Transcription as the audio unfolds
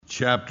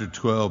chapter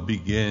 12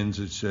 begins,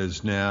 it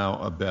says, now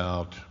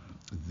about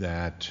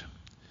that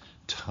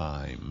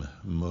time.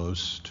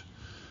 Most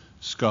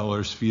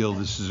scholars feel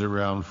this is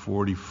around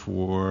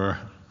 44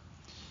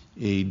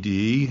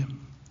 A.D.,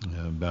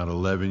 about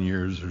 11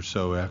 years or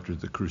so after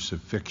the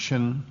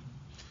crucifixion.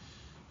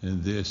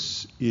 And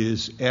this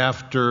is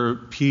after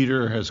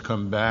Peter has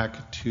come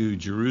back to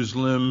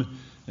Jerusalem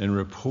and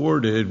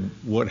reported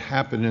what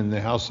happened in the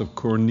house of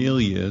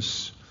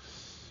Cornelius.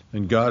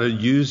 And God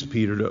had used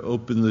Peter to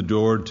open the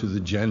door to the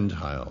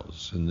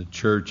Gentiles. And the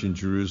church in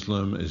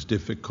Jerusalem, as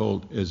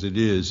difficult as it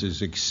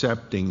is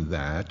accepting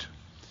that.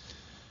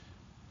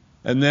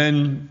 And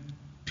then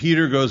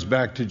Peter goes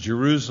back to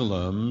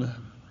Jerusalem.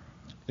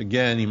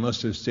 Again, he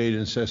must have stayed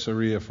in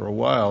Caesarea for a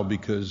while,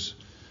 because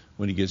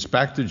when he gets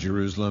back to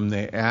Jerusalem,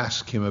 they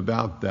ask him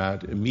about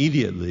that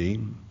immediately.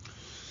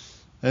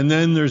 And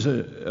then there's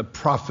a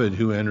prophet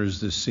who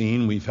enters the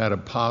scene. We've had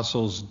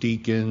apostles,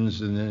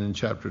 deacons, and then in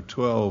chapter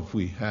 12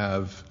 we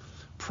have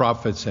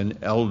prophets and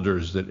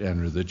elders that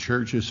enter. The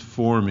church is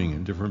forming,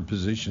 and different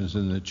positions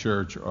in the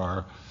church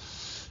are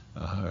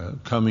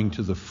coming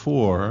to the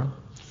fore.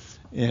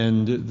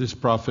 And this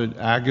prophet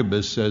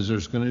Agabus says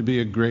there's going to be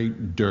a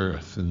great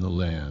dearth in the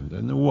land.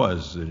 And there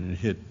was. And it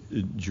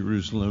hit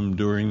Jerusalem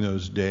during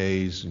those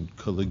days, and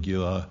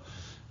Caligula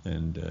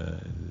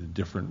and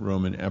different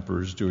Roman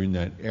emperors during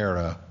that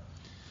era.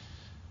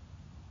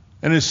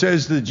 And it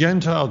says the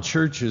Gentile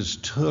churches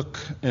took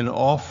an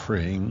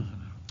offering,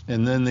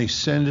 and then they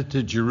sent it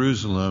to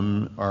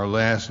Jerusalem. Our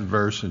last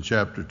verse in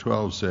chapter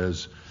 12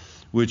 says,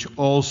 which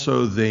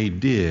also they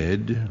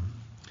did,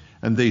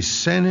 and they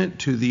sent it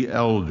to the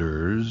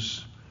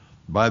elders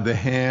by the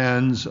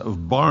hands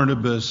of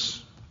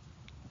Barnabas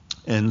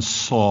and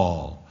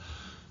Saul.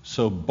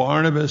 So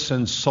Barnabas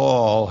and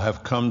Saul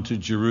have come to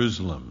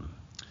Jerusalem,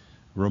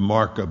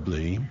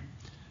 remarkably.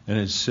 And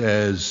it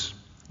says,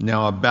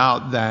 now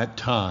about that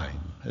time,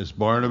 as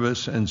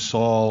Barnabas and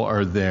Saul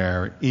are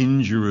there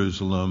in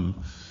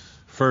Jerusalem,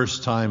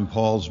 first time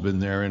Paul's been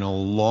there in a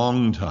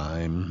long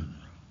time.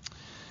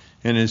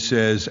 And it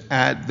says,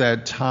 at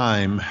that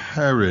time,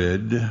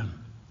 Herod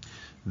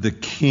the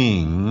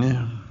king,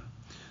 now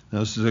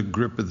this is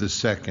Agrippa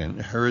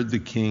II, Herod the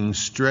king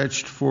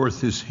stretched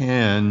forth his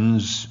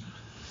hands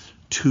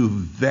to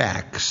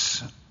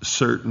vex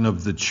certain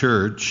of the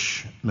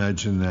church.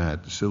 Imagine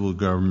that, the civil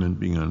government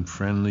being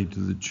unfriendly to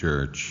the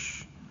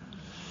church.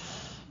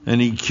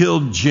 And he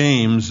killed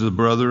James, the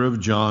brother of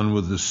John,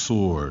 with a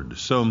sword.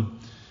 So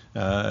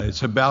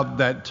it's about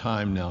that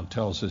time now. It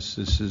tells us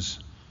this is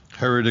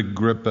Herod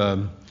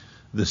Agrippa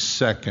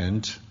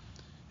II.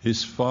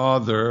 His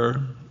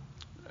father,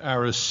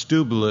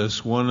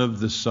 Aristobulus, one of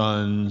the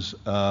sons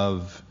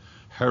of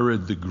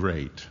Herod the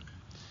Great.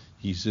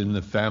 He's in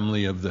the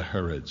family of the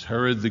Herods.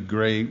 Herod the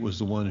Great was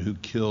the one who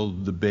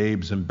killed the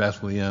babes in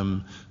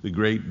Bethlehem, the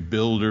great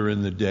builder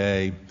in the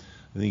day.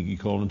 I think he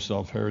called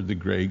himself Herod the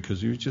Great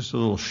because he was just a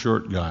little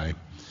short guy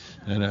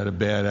and had a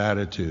bad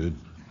attitude.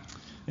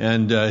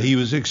 And he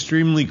was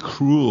extremely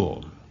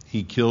cruel.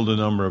 He killed a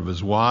number of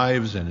his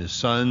wives and his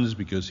sons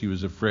because he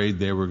was afraid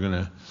they were going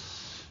to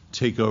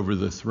take over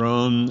the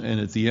throne.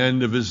 And at the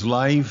end of his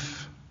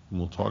life, and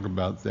we'll talk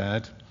about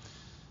that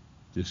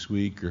this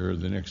week or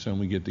the next time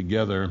we get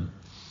together,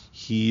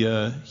 he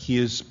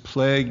is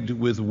plagued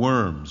with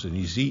worms, and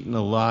he's eaten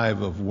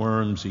alive of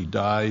worms. He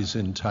dies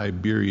in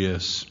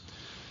Tiberias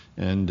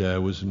and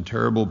was in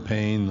terrible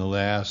pain the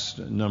last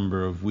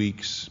number of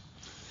weeks.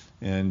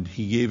 And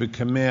he gave a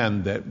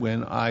command that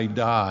when I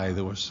die,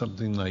 there was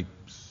something like,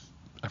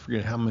 I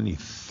forget how many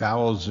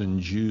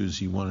thousand Jews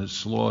he wanted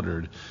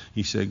slaughtered.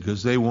 He said,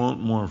 because they won't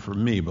mourn for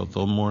me, but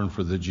they'll mourn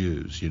for the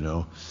Jews, you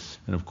know.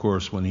 And of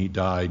course, when he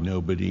died,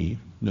 nobody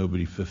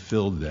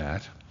fulfilled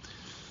that.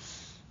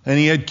 And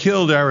he had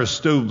killed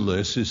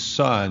Aristobulus, his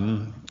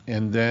son,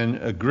 and then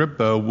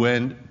Agrippa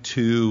went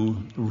to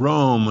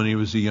Rome when he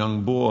was a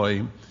young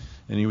boy,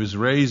 and he was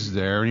raised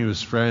there, and he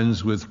was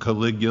friends with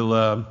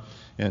Caligula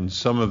and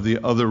some of the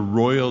other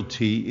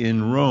royalty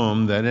in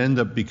Rome that end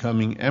up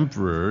becoming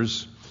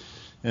emperors.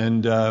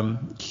 And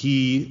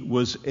he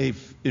was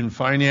in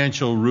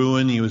financial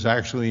ruin. He was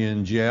actually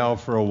in jail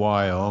for a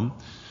while.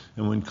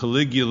 And when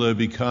Caligula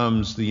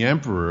becomes the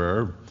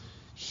emperor,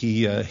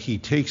 he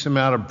takes him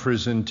out of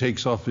prison,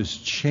 takes off his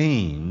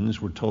chains,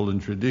 we're told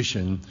in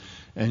tradition,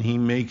 and he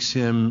makes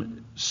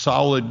him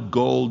solid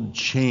gold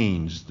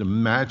chains to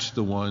match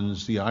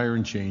the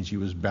iron chains he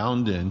was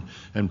bound in,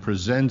 and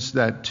presents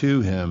that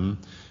to him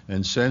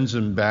and sends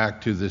him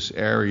back to this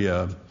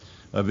area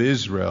of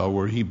Israel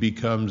where he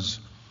becomes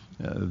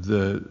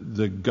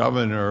the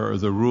governor or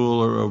the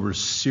ruler over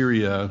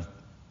Syria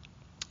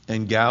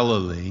and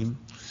Galilee.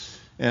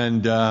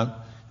 And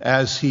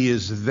as he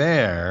is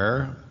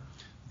there,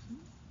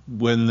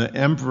 when the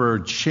emperor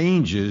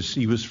changes,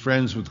 he was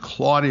friends with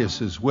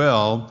Claudius as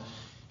well,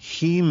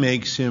 he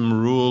makes him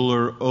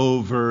ruler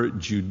over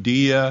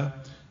Judea,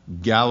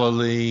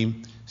 Galilee,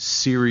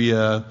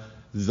 Syria,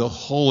 the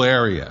whole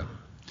area.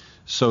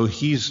 So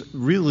he's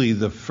really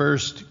the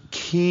first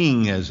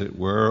king, as it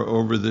were,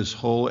 over this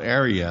whole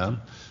area.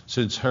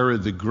 since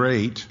Herod the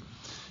Great.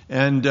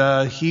 And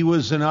he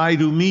was an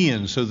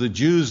Idumean, so the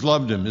Jews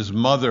loved him. His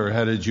mother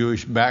had a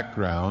Jewish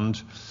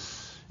background.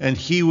 And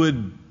he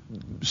would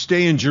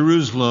stay in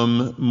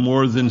Jerusalem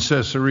more than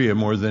Caesarea,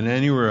 more than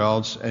anywhere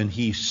else. And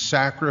he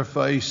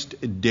sacrificed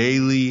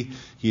daily.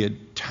 He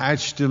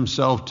attached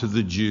himself to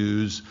the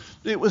Jews.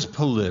 It was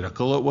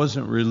political. It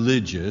wasn't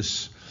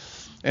religious.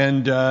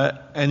 And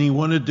he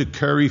wanted to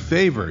curry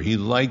favor. He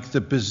liked the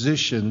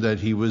position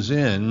that he was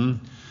in.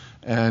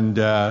 And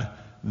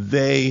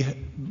they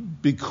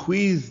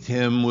bequeathed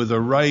him with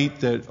a right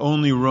that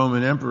only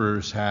Roman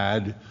emperors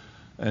had,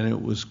 and it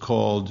was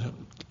called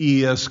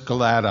ius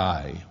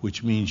gladi,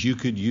 which means you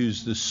could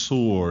use the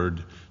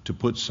sword to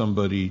put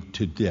somebody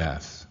to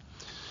death.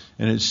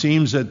 And it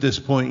seems at this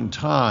point in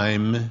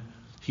time,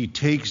 he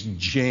takes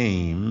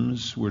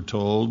James, we're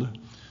told,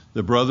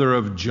 the brother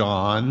of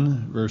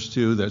John, verse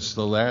 2, that's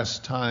the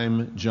last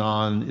time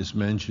John is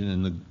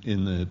mentioned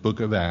in the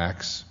book of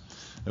Acts.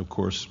 Of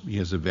course, he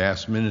has a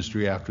vast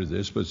ministry after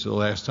this, but it's the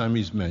last time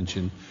he's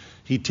mentioned.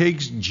 He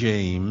takes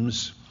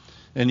James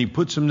and he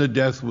puts him to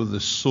death with a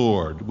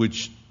sword,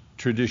 which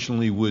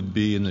traditionally would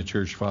be, and the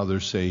church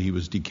fathers say, he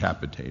was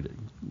decapitated,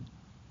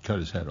 cut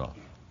his head off.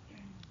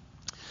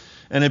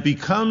 And it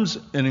becomes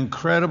an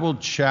incredible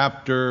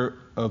chapter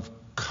of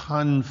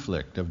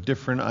conflict, of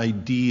different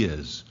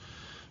ideas.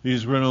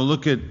 Because we're going to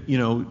look at,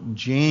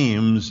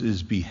 James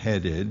is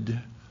beheaded.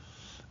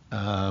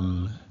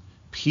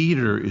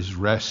 Peter is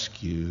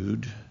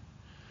rescued.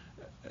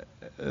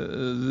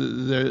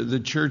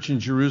 The church in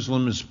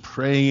Jerusalem is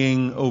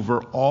praying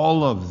over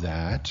all of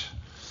that.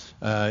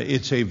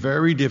 It's a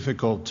very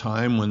difficult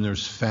time when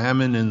there's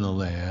famine in the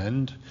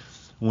land,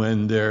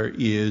 when there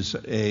is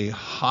a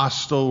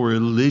hostile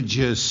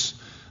religious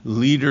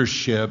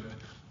leadership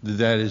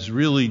that is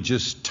really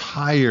just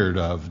tired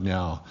of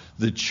now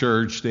the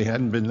church. They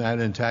hadn't been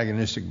that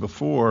antagonistic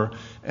before,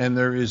 and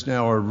there is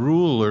now a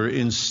ruler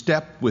in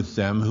step with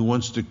them who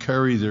wants to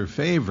curry their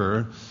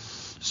favor.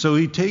 So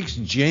he takes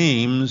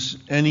James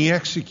and he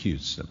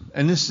executes them.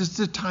 And this is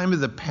the time of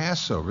the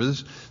Passover.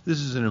 This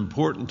is an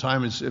important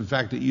time. In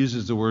fact, it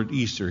uses the word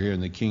Easter here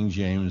in the King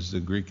James. The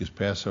Greek is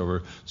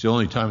Passover. It's the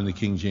only time in the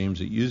King James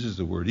it uses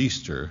the word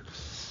Easter.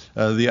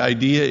 The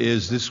idea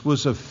is this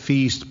was a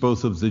feast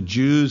both of the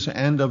Jews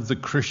and of the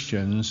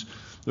Christians.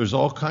 There's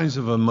all kinds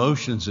of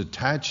emotions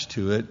attached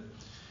to it.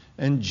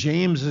 And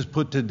James is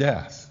put to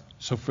death.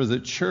 So for the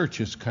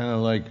church, it's kind of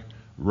like,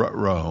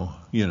 ruh-roh,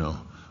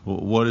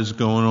 what is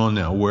going on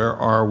now? Where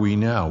are we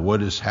now?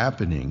 What is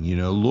happening?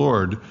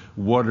 Lord,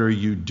 what are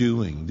you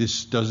doing?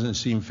 This doesn't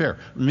seem fair.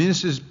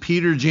 This is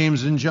Peter,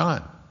 James, and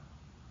John.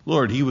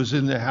 Lord, he was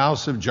in the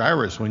house of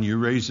Jairus when you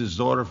raised his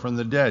daughter from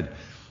the dead.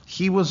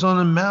 He was on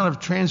the Mount of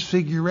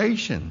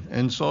Transfiguration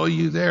and saw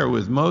you there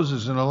with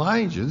Moses and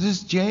Elijah. This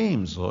is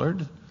James,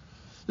 Lord.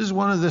 This is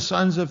one of the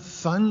sons of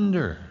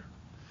thunder.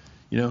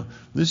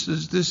 This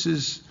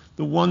is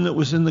the one that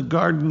was in the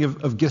Garden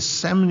of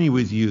Gethsemane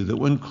with you, that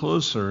went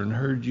closer and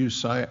heard you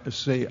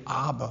say,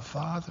 Abba,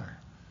 Father.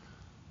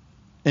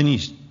 And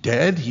he's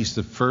dead. He's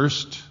the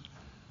first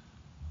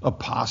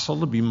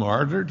apostle to be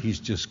martyred. He's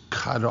just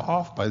cut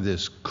off by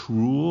this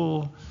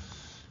cruel,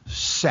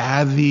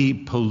 savvy,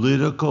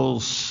 political,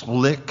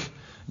 slick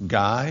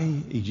guy.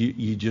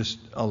 You just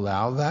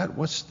allow that?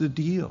 What's the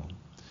deal?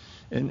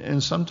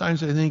 And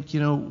sometimes I think,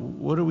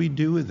 what do we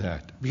do with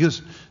that?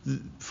 Because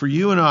for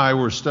you and I,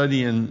 we're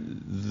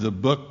studying the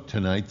book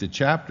tonight, the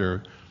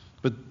chapter,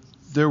 but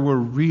there were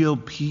real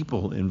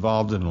people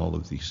involved in all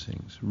of these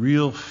things,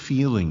 real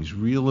feelings,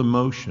 real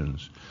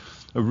emotions,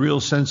 a real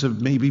sense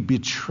of maybe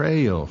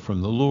betrayal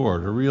from the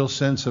Lord, a real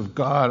sense of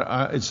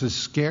God. It's just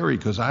scary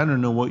because I don't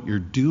know what you're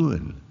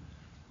doing.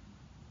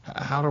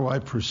 How do I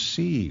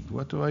proceed?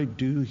 What do I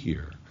do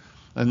here?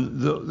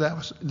 And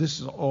this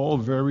is all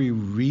very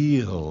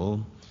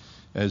real,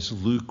 as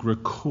Luke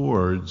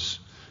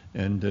records,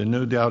 and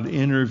no doubt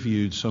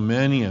interviewed so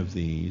many of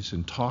these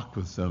and talked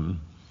with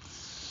them.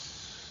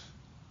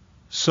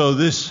 So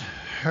this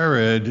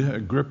Herod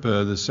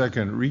Agrippa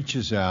II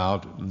reaches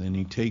out, and then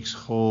he takes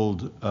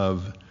hold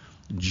of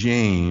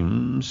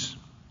James,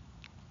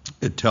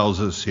 it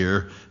tells us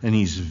here, and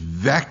he's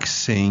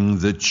vexing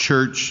the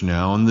church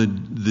now, and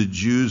the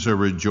Jews are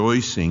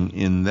rejoicing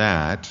in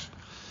that.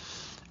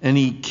 And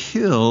he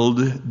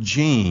killed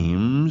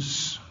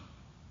James,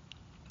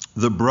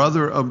 the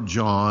brother of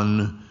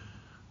John,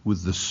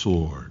 with the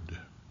sword.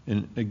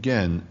 And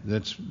again,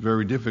 that's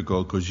very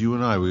difficult because you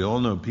and I, we all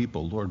know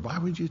people. Lord, why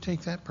would you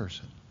take that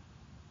person?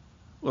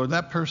 Lord,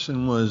 that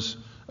person was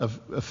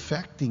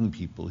affecting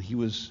people. He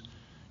was,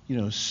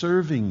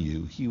 serving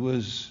you. He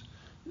was,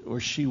 or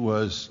she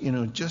was,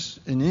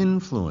 just an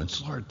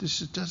influence. Lord, this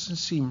doesn't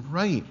seem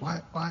right. Why?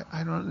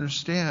 I don't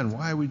understand.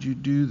 Why would you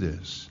do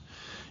this?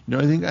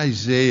 I think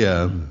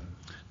Isaiah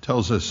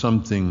tells us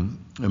something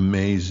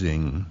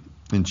amazing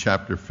in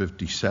chapter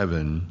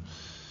 57.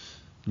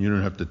 You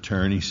don't have to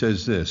turn. He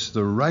says this: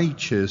 the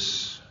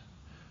righteous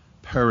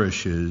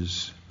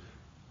perishes,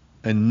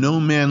 and no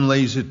man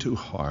lays it to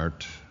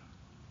heart.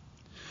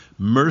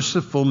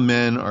 merciful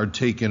men are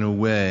taken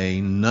away,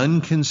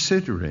 none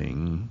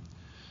considering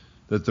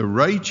that the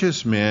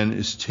righteous man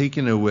is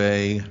taken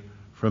away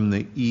from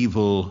the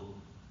evil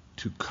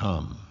to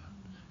come.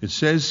 It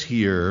says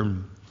here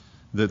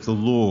that the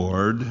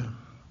Lord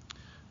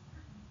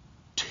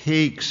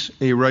takes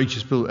a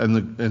righteous people,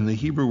 and the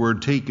Hebrew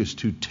word take is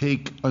to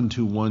take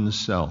unto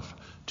oneself,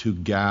 to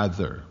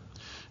gather.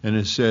 And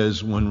it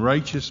says, when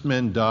righteous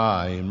men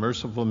die and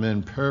merciful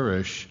men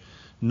perish,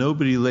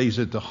 nobody lays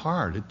it to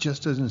heart. It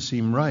just doesn't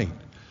seem right.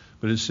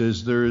 But it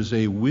says there is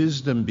a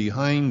wisdom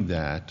behind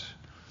that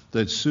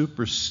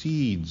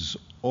supersedes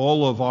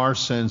all of our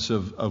sense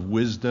of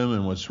wisdom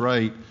and what's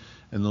right.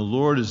 And the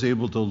Lord is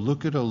able to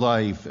look at a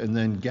life and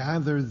then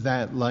gather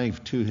that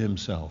life to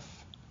himself.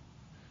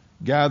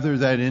 Gather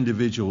that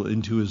individual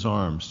into his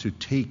arms to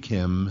take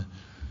him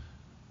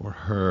or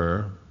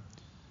her,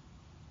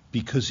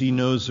 because he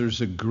knows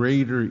there's a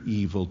greater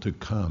evil to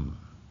come,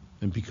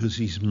 and because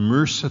he's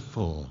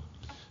merciful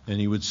and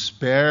he would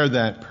spare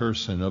that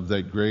person of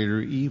that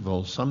greater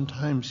evil.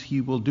 Sometimes he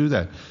will do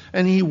that.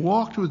 And he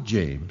walked with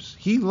James.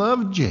 He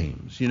loved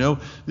James.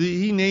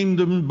 He named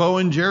him Bo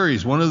and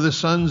Jerry's, one of the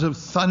sons of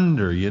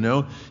thunder.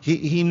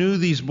 He knew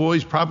these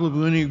boys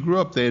probably when he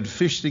grew up. They had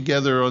fished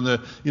together on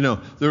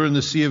they're in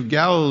the Sea of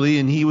Galilee,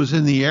 and he was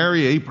in the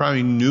area. He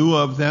probably knew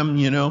of them.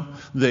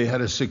 They had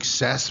a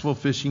successful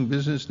fishing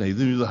business. They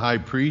knew the high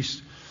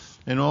priest.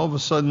 And all of a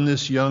sudden,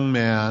 this young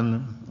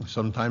man,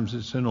 sometimes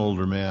it's an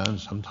older man,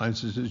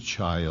 sometimes it's a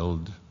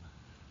child,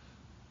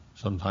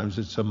 sometimes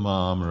it's a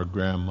mom or a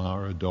grandma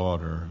or a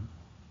daughter,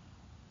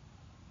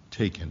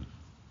 taken.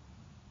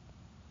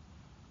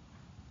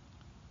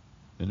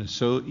 And it's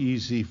so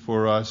easy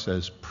for us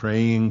as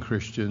praying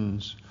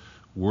Christians,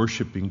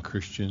 worshiping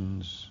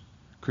Christians,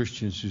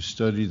 Christians who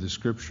study the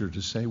Scripture,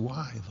 to say,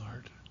 why,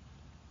 Lord?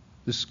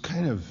 This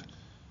kind of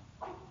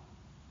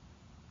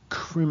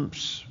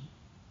crimps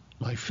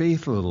my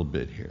faith a little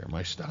bit here,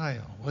 my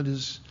style.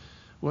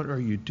 What are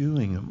you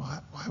doing? And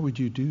why would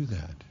you do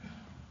that?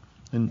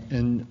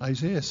 And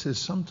Isaiah says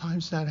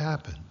sometimes that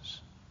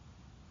happens.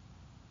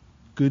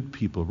 Good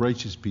people,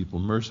 righteous people,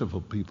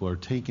 merciful people are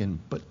taken,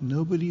 but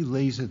nobody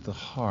lays at the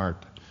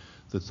heart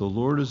that the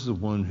Lord is the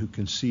one who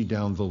can see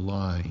down the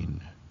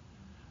line.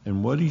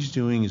 And what he's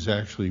doing is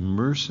actually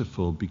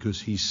merciful, because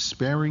he's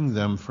sparing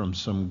them from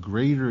some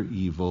greater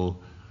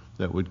evil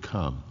that would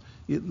come.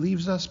 It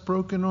leaves us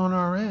broken on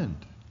our end.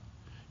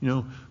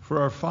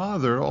 For our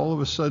Father, all of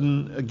a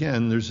sudden,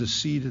 again, there's a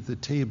seat at the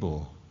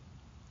table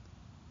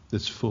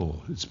that's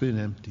full. It's been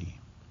empty.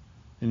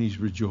 And he's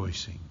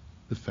rejoicing.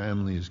 The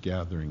family is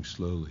gathering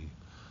slowly.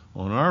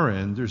 On our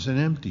end, there's an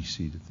empty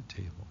seat at the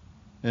table.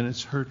 And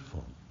it's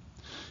hurtful.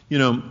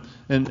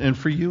 And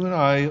for you and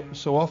I,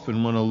 so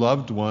often when a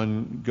loved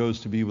one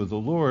goes to be with the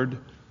Lord,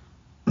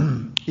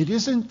 it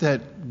isn't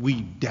that we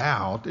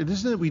doubt. It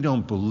isn't that we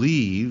don't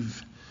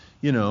believe.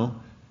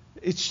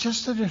 It's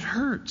just that it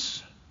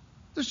hurts.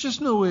 There's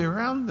just no way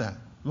around that.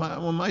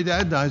 When my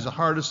dad dies, the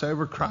hardest I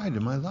ever cried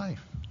in my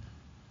life.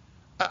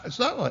 It's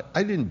not like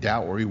I didn't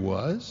doubt where he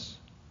was.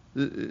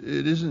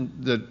 It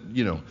isn't that,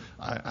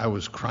 I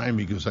was crying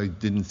because I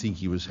didn't think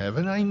he was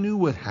heaven. I knew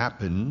what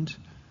happened,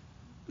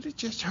 but it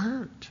just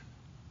hurt.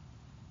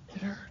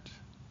 It hurt.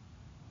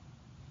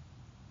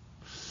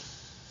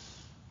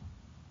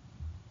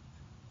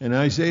 And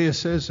Isaiah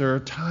says there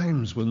are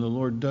times when the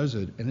Lord does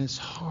it, and it's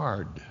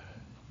hard.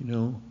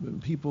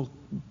 People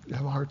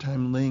have a hard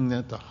time laying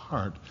that to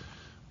heart,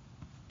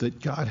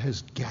 that God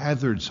has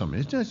gathered something.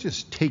 It's not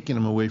just taking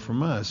them away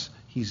from us.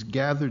 He's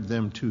gathered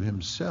them to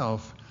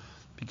himself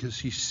because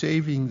he's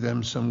saving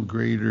them some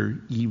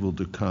greater evil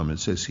to come. It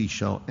says, he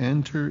shall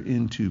enter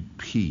into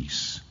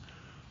peace.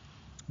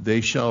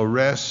 They shall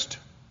rest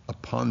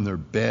upon their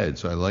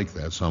beds. I like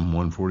that. Psalm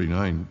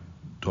 149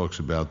 talks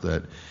about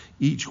that.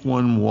 Each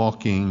one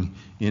walking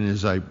in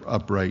his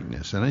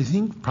uprightness. And I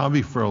think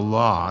probably for a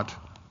lot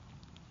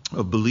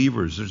of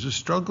believers, there's a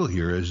struggle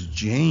here, as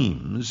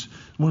James,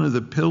 one of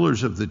the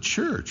pillars of the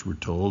church, we're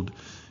told,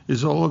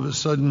 is all of a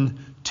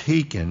sudden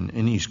taken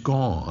and he's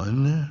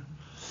gone.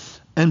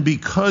 And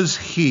because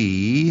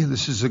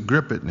this is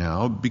Agrippa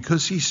now,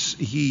 because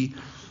he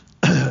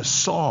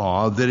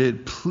saw that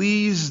it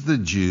pleased the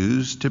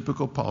Jews,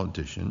 typical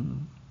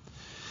politician,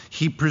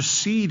 he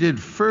proceeded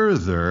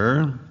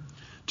further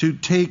to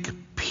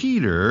take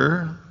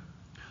Peter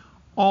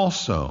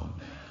also.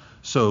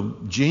 So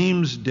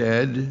James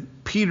dead,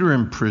 Peter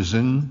in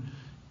prison,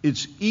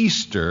 it's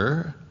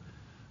Easter,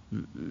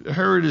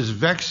 Herod is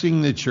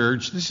vexing the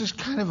church. This is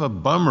kind of a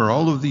bummer.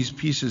 All of these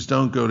pieces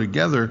don't go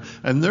together,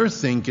 and they're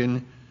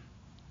thinking,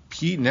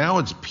 now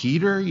it's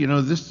Peter.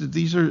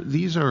 These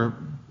are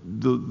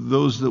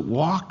those that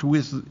walked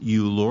with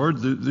you,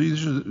 Lord.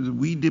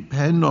 We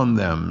depend on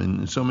them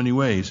in so many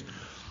ways.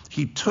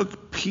 He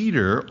took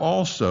Peter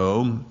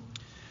also,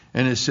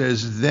 and it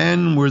says,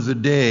 then were the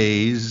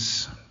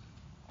days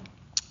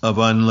of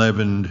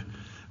unleavened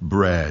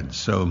bread.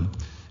 So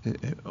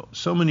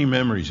many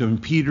memories. When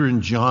Peter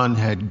and John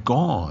had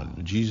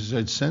gone, Jesus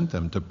had sent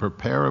them to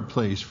prepare a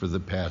place for the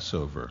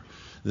Passover.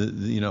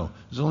 It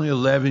was only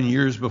 11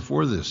 years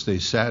before this. They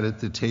sat at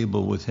the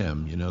table with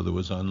him. There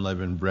was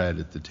unleavened bread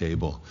at the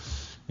table.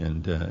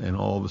 And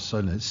all of a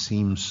sudden it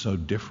seems so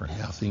different.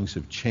 How things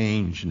have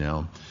changed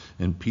now.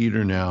 And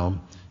Peter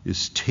now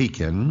is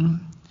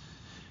taken.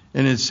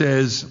 And it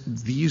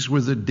says, these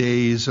were the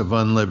days of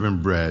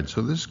unleavened bread.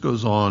 So this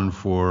goes on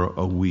for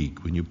a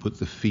week when you put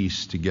the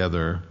feast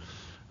together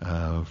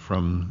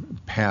from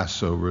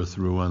Passover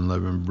through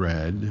unleavened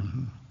bread.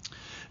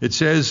 It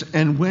says,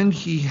 and when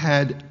he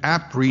had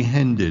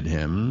apprehended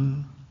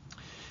him,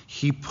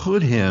 he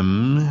put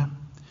him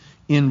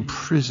in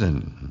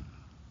prison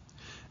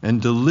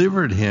and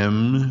delivered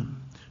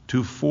him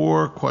to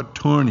 4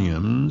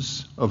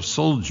 quaternions of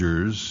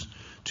soldiers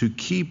to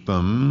keep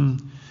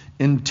him,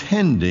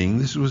 intending,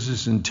 this was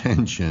his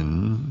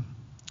intention,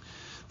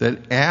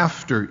 that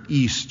after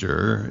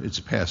Easter, it's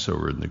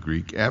Passover in the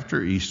Greek,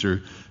 after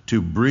Easter,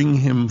 to bring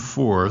him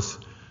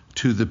forth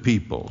to the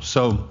people.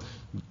 So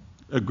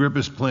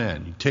Agrippa's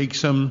plan, he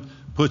takes him,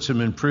 puts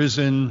him in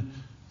prison.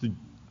 The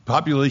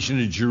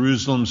population of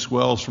Jerusalem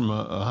swells from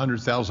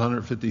 100,000,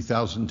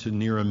 150,000 to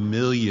near 1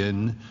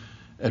 million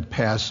at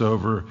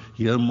Passover.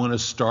 He doesn't want to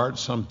start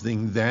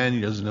something then.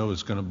 He doesn't know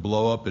it's going to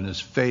blow up in his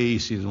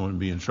face. He doesn't want to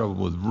be in trouble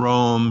with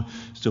Rome.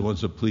 Still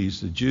wants to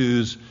please the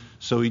Jews.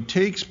 So he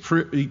takes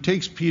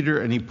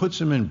Peter and he puts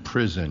him in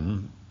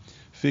prison,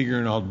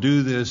 figuring I'll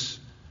do this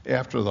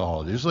after the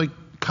holidays. Like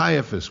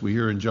Caiaphas, we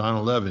hear in John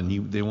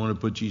 11, they want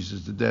to put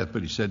Jesus to death,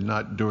 but he said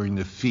not during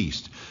the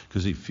feast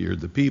because he feared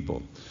the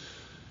people.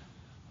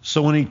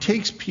 So when he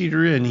takes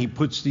Peter in, he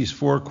puts these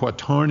 4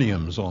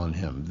 quaternions on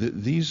him.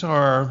 These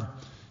are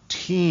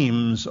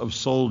teams of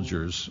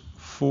soldiers,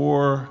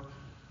 4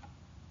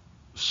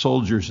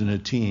 soldiers in a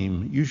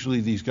team. Usually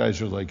these guys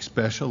are like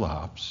special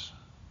ops.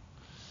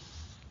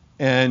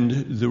 And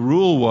the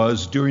rule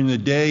was during the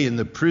day in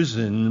the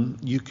prison,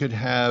 you could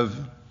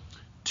have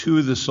 2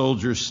 of the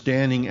soldiers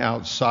standing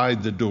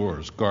outside the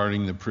doors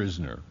guarding the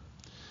prisoner.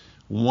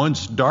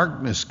 Once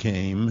darkness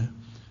came,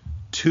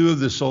 2 of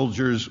the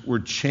soldiers were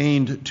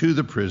chained to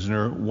the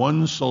prisoner,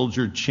 1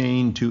 soldier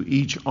chained to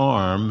each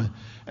arm,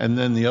 and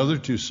then the other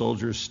 2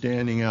 soldiers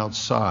standing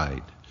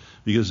outside,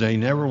 because they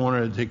never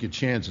wanted to take a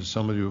chance that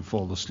somebody would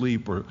fall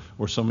asleep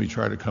or somebody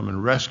try to come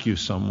and rescue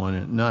someone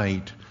at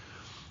night.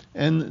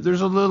 And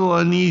there's a little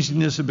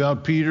uneasiness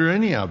about Peter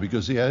anyhow,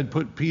 because he had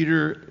put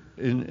Peter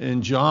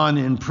and John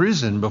in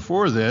prison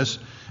before this,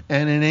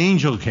 and an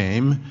angel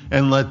came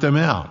and let them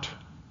out.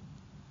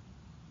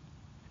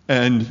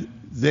 And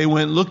they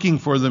went looking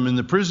for them in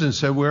the prison and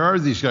said, where are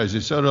these guys? They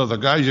said, the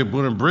guys you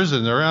put in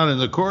prison, they're out in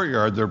the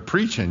courtyard, they're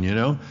preaching,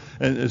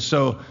 And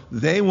so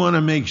they want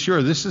to make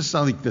sure, this is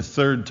not like the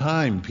 3rd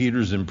time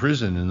Peter's in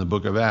prison in the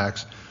book of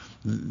Acts.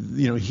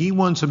 He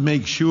wants to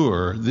make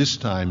sure this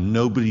time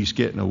nobody's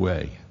getting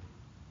away.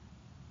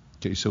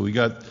 Okay, so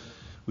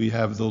we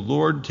have the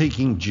Lord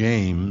taking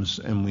James,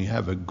 and we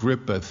have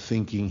Agrippa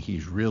thinking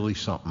he's really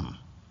something.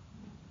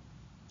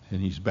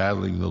 And he's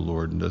battling the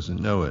Lord and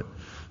doesn't know it.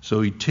 So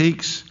he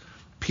takes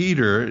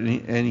Peter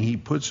and he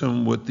puts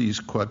him with these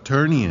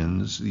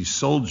quaternions, these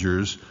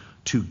soldiers,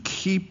 to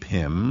keep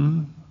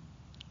him,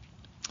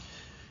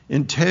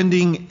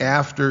 intending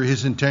after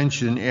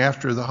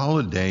the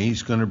holiday,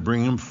 he's going to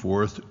bring him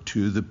forth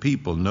to the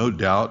people. No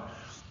doubt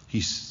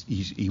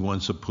he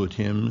wants to put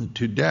him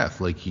to death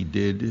like he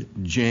did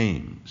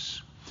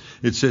James.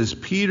 It says,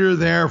 Peter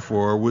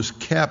therefore was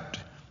kept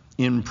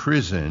in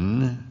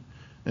prison,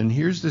 and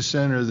here's the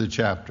center of the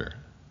chapter,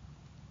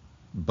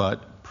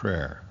 but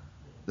prayer.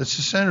 That's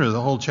the center of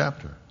the whole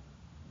chapter.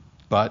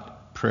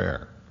 But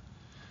prayer.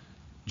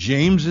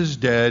 James is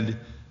dead.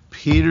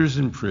 Peter's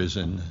in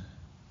prison.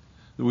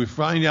 We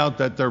find out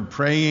that they're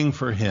praying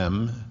for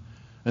him.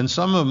 And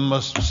some of them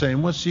must be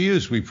saying, what's the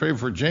use? We pray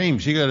for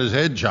James. He got his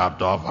head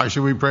chopped off. Why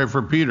should we pray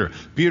for Peter?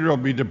 Peter will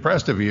be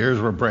depressed if he hears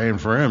we're praying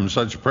for him.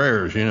 Such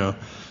prayers,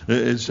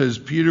 It says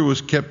Peter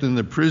was kept in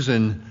the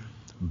prison,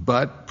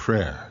 but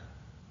prayer.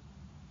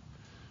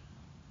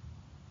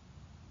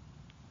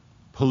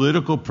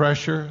 Political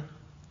pressure,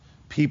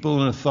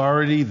 people in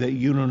authority that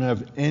you don't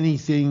have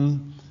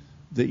anything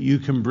that you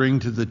can bring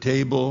to the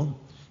table,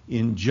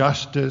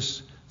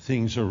 injustice,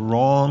 things are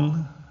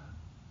wrong,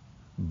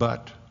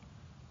 but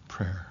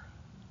prayer.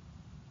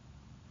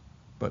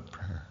 But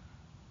prayer.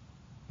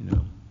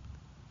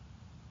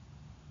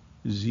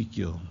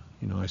 Ezekiel,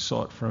 I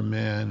sought for a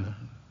man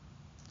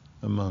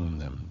among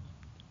them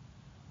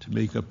to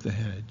make up the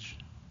hedge,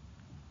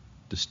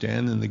 to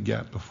stand in the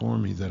gap before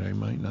me that I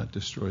might not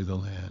destroy the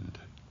land.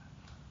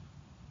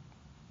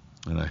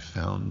 And I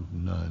found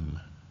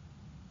none.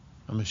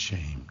 I'm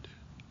ashamed,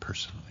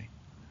 personally.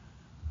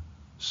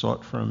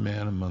 Sought for a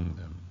man among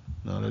them.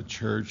 Not a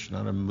church,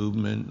 not a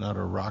movement, not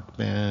a rock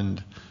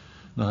band,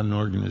 not an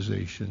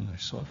organization. I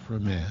sought for a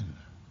man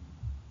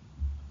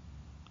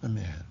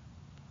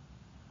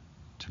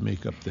to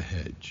make up the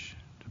hedge,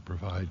 to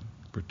provide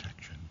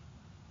protection,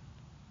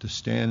 to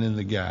stand in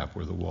the gap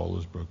where the wall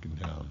is broken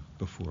down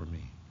before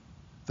me,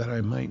 that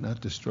I might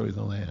not destroy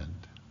the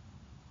land.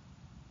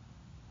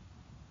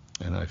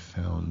 And I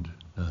found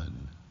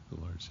none.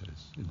 the Lord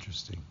says.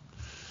 Interesting.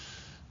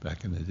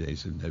 Back in the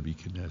days of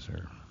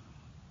Nebuchadnezzar.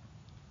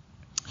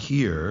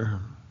 Here,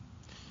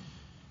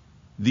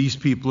 these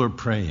people are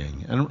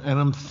praying, and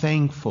I'm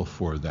thankful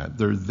for that.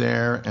 They're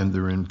there and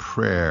they're in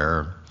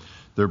prayer.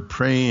 They're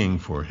praying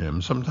for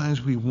him.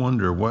 Sometimes we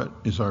wonder, what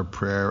is our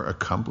prayer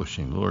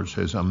accomplishing? The Lord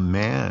says a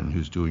man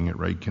who's doing it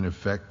right can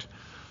affect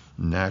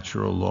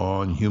natural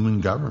law and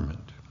human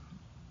government.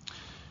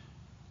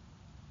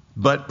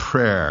 But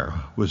prayer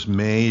was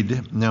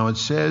made, now it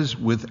says,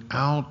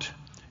 without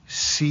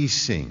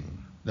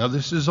ceasing. Now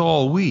this is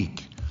all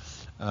week.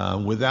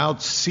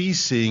 Without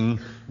ceasing,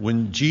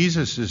 when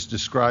Jesus is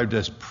described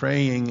as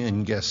praying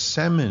in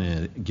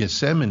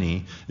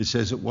Gethsemane, it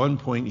says at one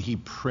point he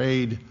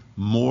prayed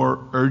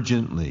more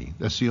urgently.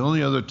 That's the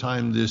only other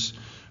time this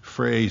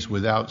phrase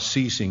without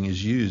ceasing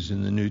is used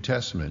in the New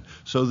Testament.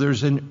 So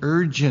there's an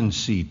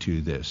urgency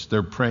to this.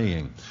 They're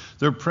praying.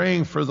 They're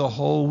praying for the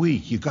whole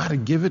week. You got to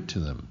give it to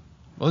them.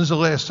 When was the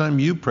last time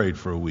you prayed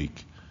for a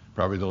week?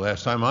 Probably the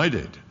last time I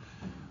did.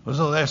 When was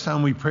the last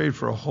time we prayed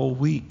for a whole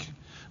week?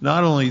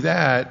 Not only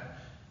that,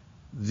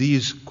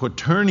 these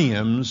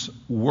quaterniums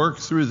work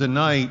through the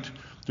night.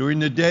 During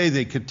the day,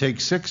 they could take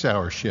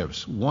 6-hour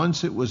shifts.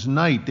 Once it was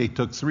night, they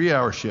took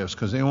 3-hour shifts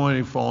because they wanted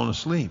to fall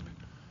asleep.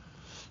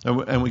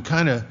 And we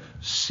kind of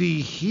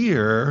see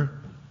here,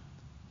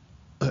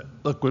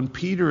 look, when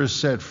Peter is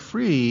set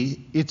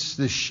free, it's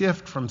the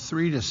shift from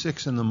 3 to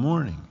 6 in the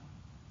morning.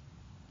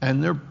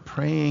 And they're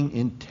praying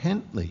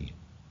intently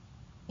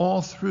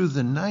all through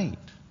the night,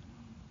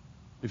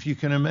 if you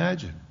can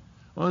imagine.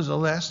 When was the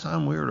last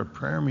time we were at a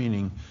prayer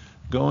meeting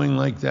going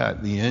like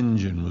that? The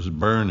engine was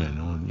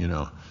burning,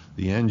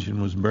 the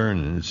engine was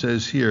burning. It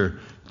says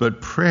here,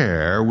 but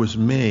prayer was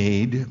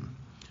made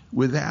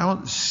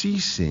without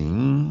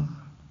ceasing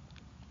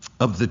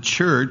of the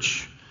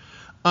church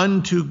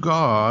unto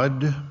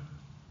God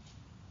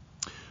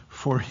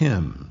for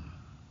him.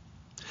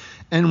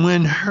 And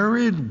when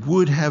Herod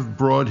would have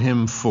brought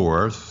him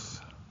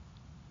forth,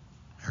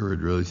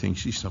 Herod really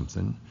thinks he's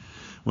something.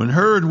 When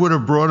Herod would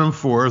have brought him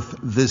forth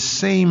the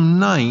same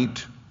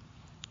night,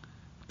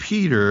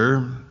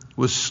 Peter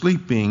was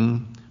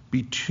sleeping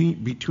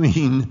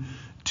between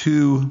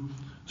two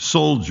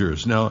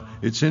soldiers. Now,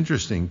 it's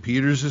interesting.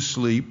 Peter's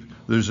asleep.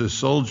 There's a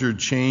soldier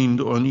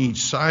chained on each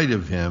side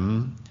of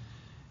him.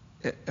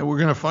 And we're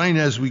going to find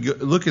as we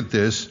look at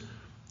this,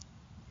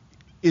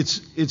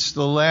 it's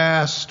the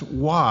last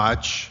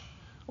watch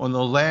on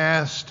the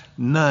last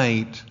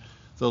night,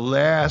 the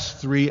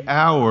last 3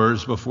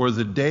 hours before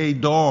the day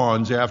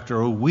dawns after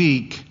a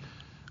week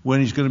when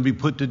he's going to be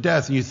put to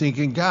death. And you're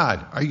thinking,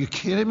 God, are you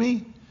kidding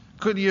me?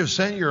 Couldn't you have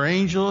sent your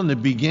angel in the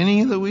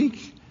beginning of the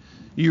week?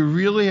 You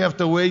really have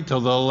to wait till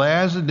the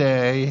last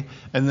day,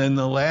 and then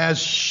the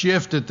last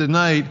shift at the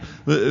night,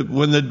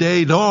 when the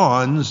day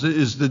dawns,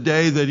 is the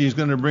day that he's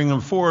going to bring him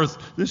forth.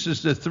 This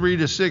is the 3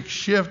 to 6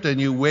 shift, and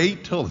you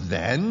wait till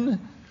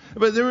then?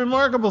 But the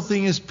remarkable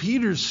thing is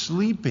Peter's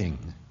sleeping.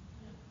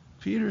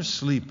 Peter's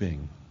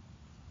sleeping.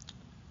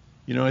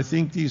 I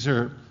think these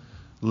are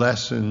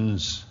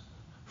lessons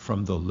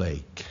from the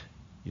lake.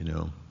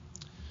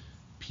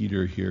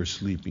 Peter here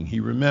sleeping. He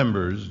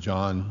remembers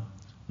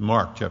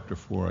Mark chapter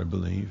 4, I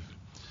believe,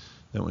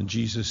 that when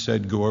Jesus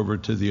said, go over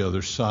to the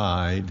other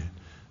side,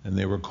 and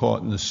they were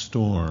caught in the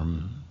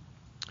storm,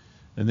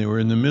 and they were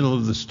in the middle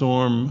of the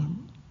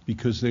storm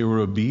because they were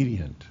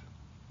obedient.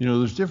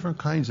 There's different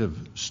kinds of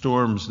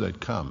storms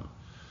that come.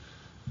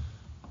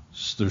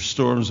 There's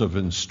storms of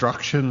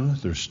instruction.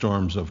 There's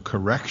storms of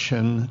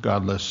correction.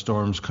 God lets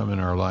storms come in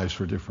our lives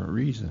for different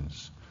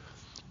reasons.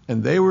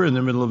 And they were in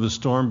the middle of a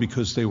storm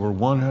because they were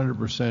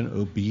 100%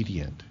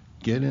 obedient.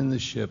 Get in the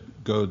ship,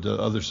 go to the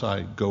other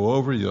side, go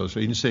over the other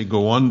side. He didn't say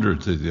go under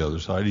to the other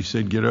side. He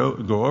said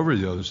go over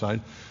the other side.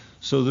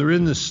 So they're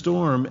in the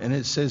storm, and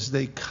it says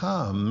they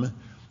come,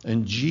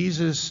 and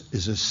Jesus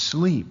is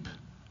asleep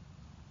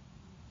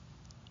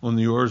on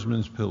the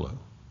oarsman's pillow.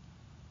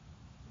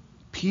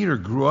 Peter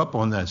grew up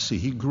on that sea.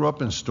 He grew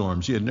up in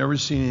storms. He had never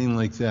seen anything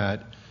like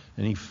that.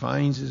 And he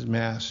finds his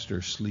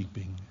master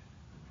sleeping.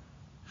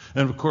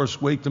 And of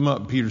course, wake them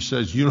up. Peter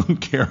says, you don't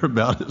care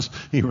about us.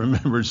 He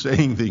remembers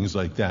saying things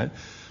like that.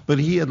 But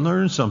he had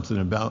learned something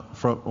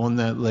on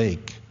that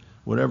lake,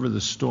 whatever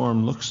the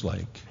storm looks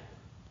like.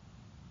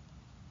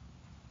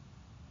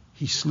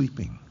 He's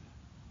sleeping.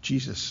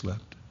 Jesus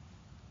slept.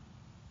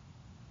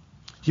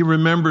 He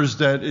remembers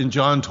that in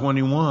John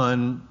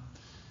 21,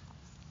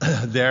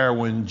 there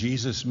when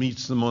Jesus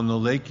meets them on the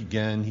lake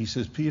again, he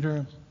says,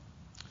 Peter,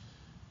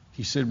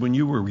 he said, when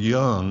you were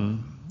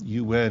young,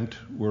 you went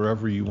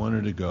wherever you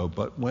wanted to go,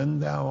 but when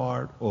thou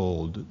art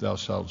old, thou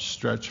shalt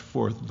stretch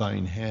forth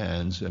thine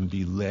hands and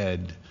be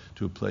led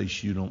to a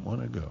place you don't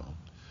want to go.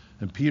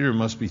 And Peter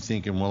must be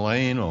thinking, well, I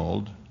ain't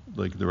old,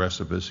 like the rest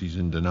of us. He's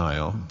in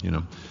denial,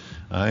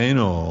 I ain't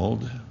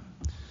old,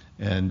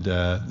 and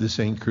this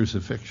ain't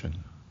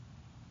crucifixion.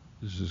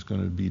 This is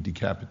going to be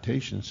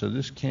decapitation, so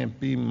this can't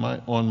be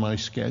on my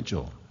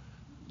schedule.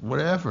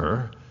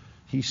 Whatever.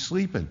 He's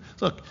sleeping.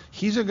 Look,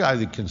 he's a guy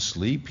that can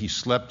sleep. He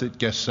slept at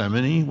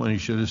Gethsemane when he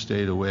should have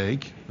stayed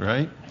awake,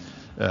 right?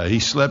 He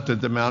slept at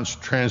the Mount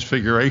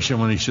Transfiguration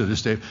when he should have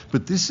stayed.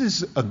 But this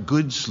is a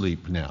good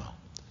sleep now.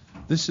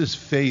 This is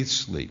faith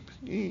sleep.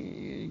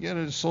 You get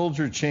a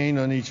soldier chain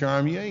on each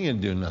arm, you ain't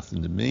going to do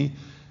nothing to me.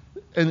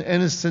 And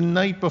it's the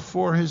night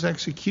before his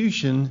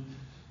execution,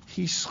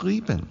 he's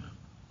sleeping.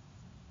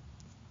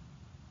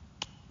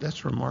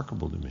 That's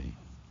remarkable to me.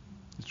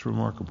 It's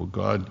remarkable.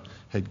 God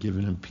had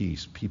given him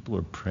peace. People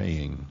are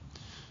praying.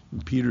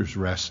 And Peter's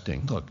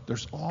resting. Look,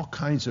 there's all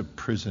kinds of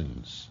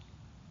prisons.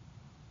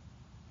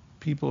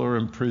 People are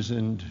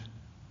imprisoned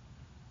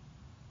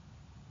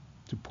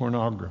to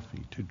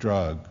pornography, to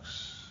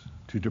drugs,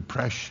 to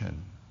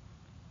depression,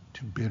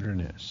 to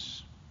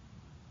bitterness.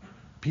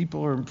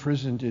 People are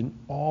imprisoned in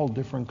all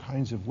different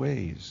kinds of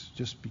ways.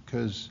 Just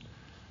because,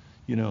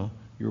 you're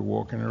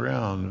walking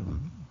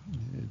around,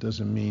 it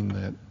doesn't mean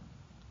that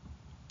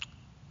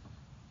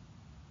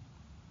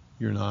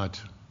you're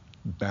not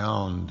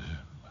bound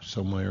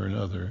some way or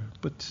another.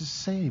 But it's the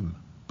same.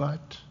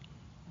 But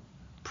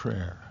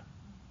prayer.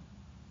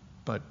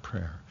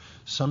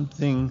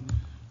 Something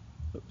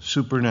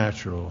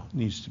supernatural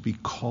needs to be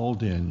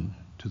called in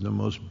to the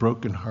most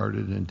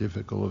brokenhearted and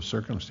difficult of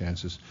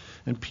circumstances.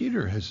 And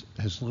Peter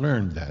has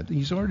learned that.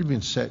 He's already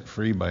been set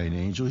free by an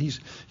angel. He's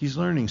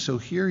learning. So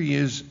here he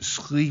is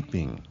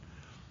sleeping.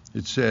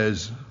 It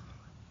says,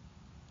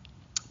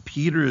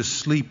 Peter is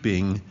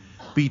sleeping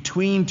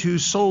between two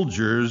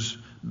soldiers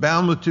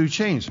bound with two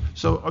chains.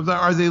 So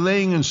are they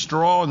laying in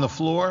straw on the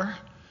floor?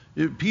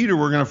 Peter,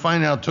 we're going to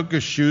find out, took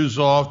his shoes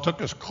off, took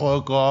his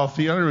cloak off.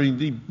 He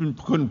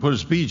couldn't put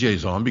his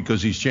PJs on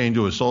because he's chained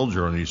to a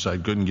soldier on each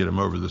side. Couldn't get him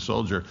over the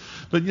soldier.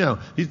 But,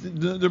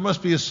 there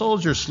must be a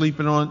soldier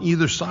sleeping on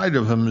either side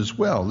of him as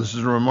well. This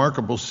is a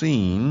remarkable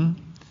scene.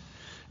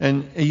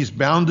 And he's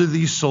bound to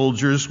these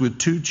soldiers with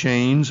two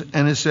chains.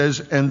 And it says,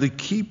 and the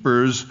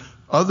keepers,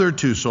 other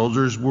two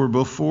soldiers, were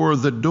before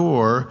the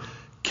door,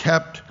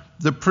 kept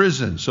the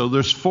prison. So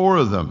there's four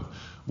of them.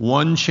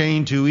 One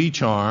chained to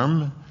each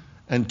arm,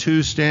 and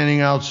two standing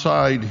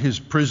outside his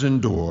prison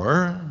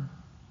door.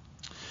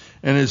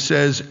 And it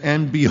says,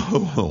 and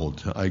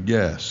behold, I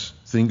guess,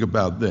 think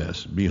about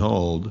this,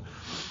 behold.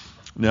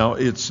 Now,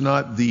 it's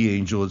not the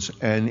angel, it's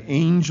an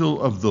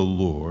angel of the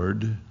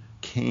Lord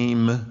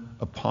came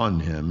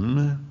upon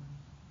him,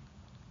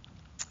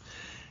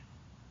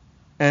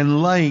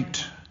 and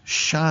light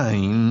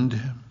shined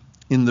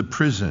in the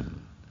prison.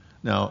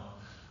 Now,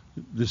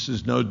 this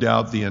is no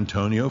doubt the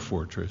Antonia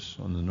Fortress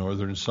on the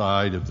northern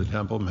side of the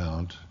Temple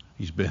Mount.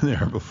 He's been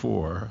there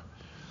before.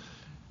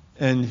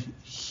 And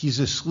he's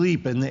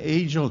asleep, and the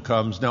angel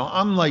comes. Now,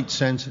 I'm light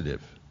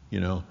sensitive,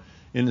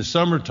 In the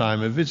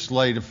summertime, if it's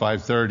light at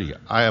 5:30,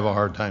 I have a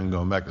hard time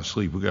going back to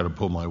sleep.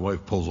 My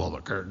wife pulls all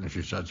the curtains.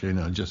 She shuts,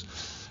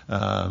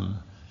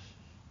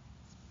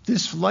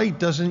 this light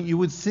doesn't, you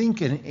would think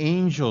an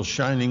angel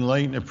shining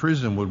light in a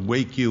prison would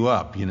wake you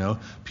up,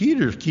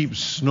 Peter keeps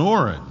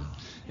snoring.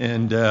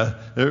 And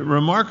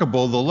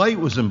remarkable, the light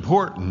was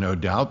important, no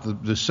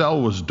doubt. The cell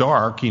was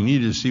dark. He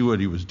needed to see what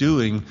he was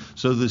doing.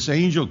 So this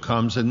angel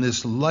comes, and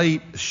this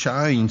light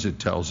shines, it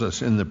tells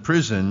us, in the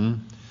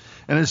prison.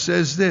 And it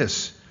says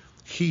this,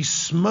 he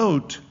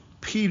smote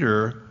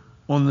Peter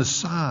on the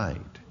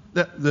side.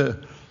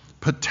 The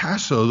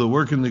patasso, the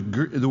word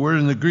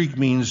in the Greek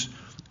means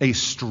a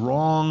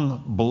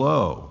strong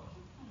blow.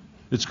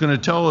 It's going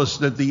to tell us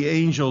that the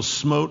angel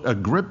smote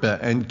Agrippa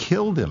and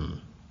killed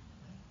him.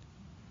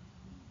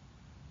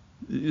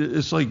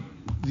 It's like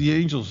the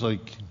angel's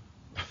like,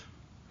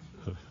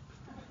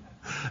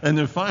 and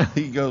then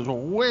finally he goes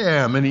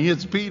wham, and he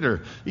hits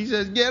Peter. He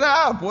says, "Get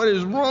up! What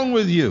is wrong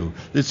with you?"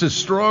 It's a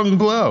strong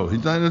blow.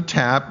 He's not a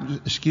tap.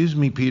 "Excuse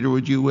me, Peter,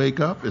 would you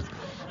wake up?" It's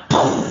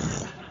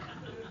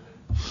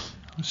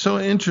so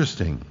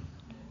interesting.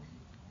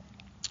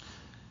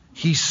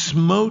 He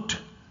smote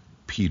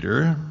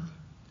Peter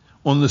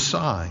on the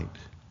side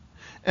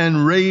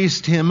and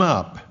raised him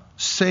up,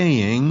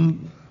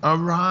 saying,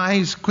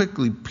 "Arise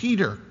quickly,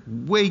 Peter,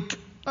 wake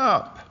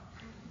up."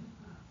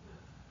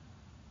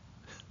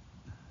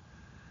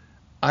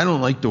 I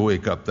don't like to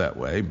wake up that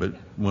way, but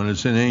when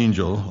it's an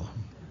angel.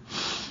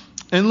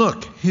 And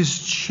look, his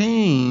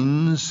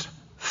chains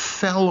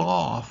fell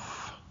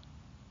off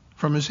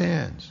from his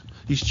hands.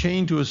 He's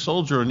chained to a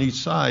soldier on each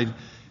side,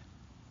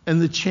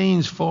 and the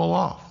chains fall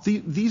off.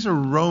 These are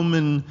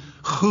Roman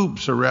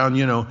hoops around,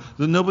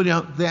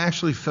 they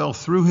actually fell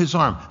through his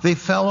arm. They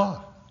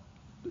fell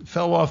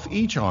off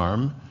each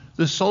arm.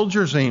 The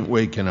soldiers ain't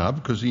waking up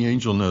because the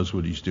angel knows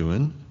what he's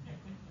doing.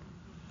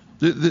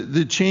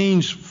 The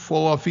chains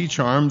fall off each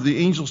arm.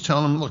 The angel's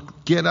telling him,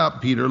 "Look, get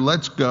up, Peter,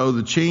 let's go."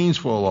 The chains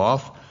fall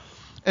off.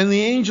 And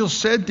the angel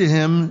said to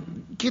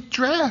him, "Get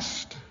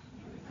dressed."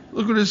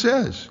 Look what it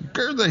says.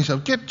 Gird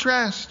thyself, get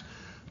dressed.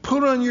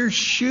 Put on your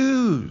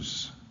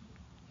shoes.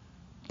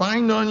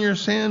 Bind on your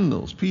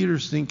sandals.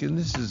 Peter's thinking,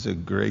 this is a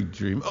great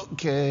dream.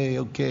 Okay,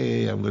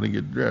 I'm going to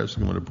get dressed.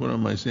 I'm going to put on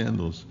my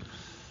sandals.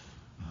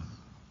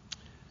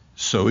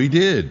 So he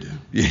did.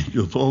 The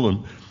angel told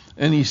him,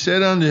 And he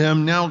said unto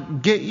him, now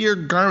get your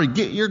garment,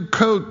 get your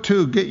coat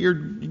too, get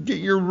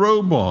your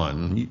robe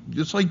on.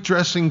 It's like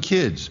dressing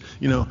kids.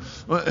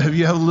 If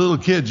you have little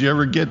kids, you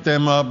ever get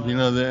them up,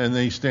 and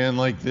they stand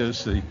like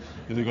this.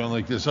 They're going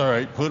like this. All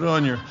right, put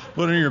on your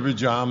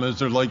pajamas.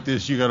 They're like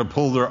this. You got to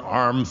pull their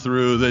arm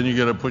through. Then you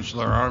got to push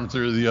their arm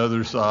through the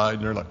other side.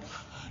 And they're like,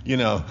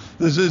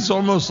 it's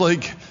almost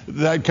like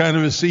that kind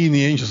of a scene.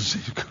 The angel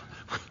says,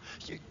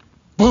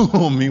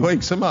 boom, he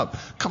wakes him up.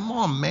 Come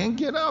on, man,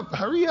 get up.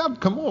 Hurry up.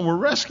 Come on, we're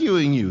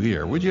rescuing you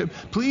here. Would you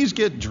please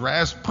get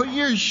dressed? Put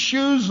your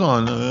shoes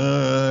on,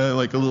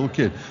 like a little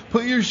kid.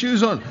 Put your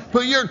shoes on.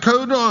 Put your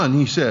coat on,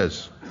 he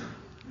says.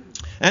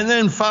 And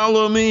then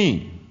follow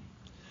me.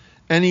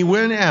 And he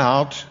went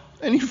out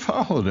and he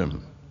followed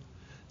him.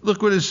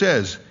 Look what it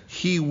says.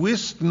 He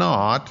wist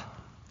not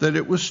that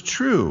it was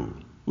true,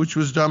 which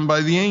was done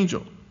by the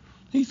angel.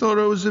 He thought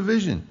it was a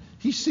vision.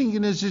 He's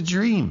thinking it's a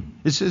dream.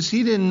 It says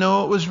he didn't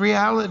know it was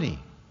reality.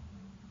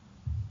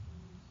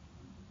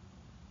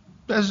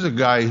 That's a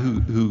guy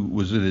who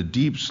was in a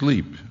deep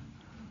sleep.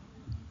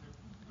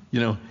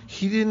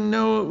 He didn't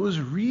know it was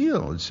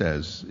real, it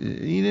says.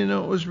 He didn't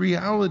know it was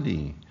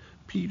reality.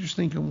 Peter's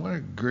thinking, what a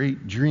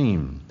great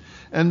dream.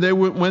 And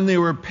when they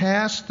were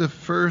past the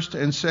first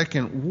and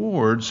second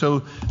ward, so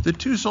the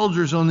two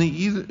soldiers on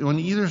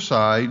either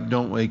side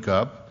don't wake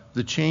up,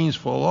 the chains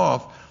fall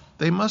off.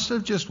 They must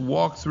have just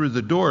walked through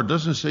the door. It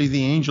doesn't say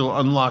the angel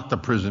unlocked the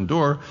prison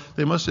door.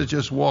 They must have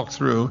just walked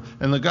through.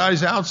 And the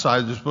guys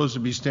outside, they're supposed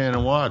to be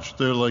standing watch.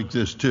 They're like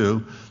this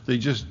too. They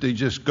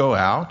just go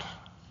out,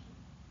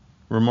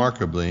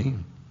 remarkably.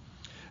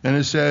 And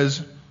it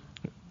says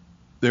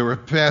they were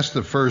past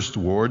the first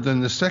ward,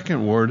 then the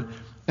second ward,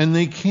 and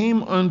they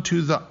came unto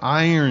the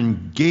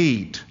iron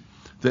gate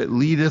that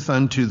leadeth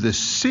unto the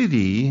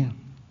city,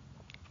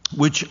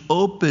 which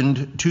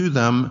opened to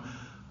them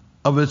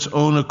of its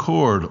own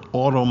accord,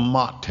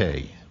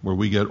 automate, where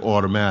we get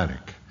automatic.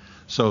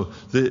 So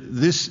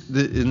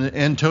in the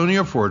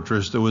Antonia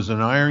fortress, there was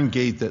an iron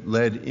gate that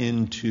led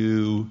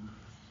into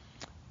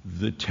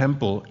the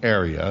temple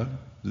area,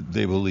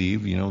 they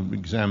believe,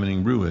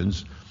 examining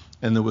ruins.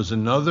 And there was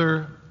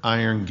another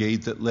iron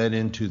gate that led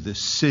into the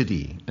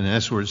city. And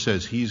that's where it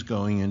says he's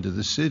going into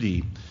the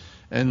city.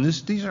 And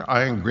these are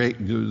iron gate.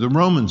 The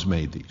Romans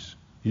made these.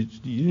 You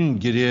didn't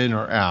get in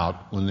or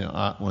out when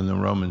the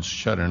Romans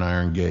shut an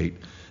iron gate.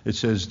 It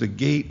says the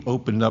gate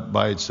opened up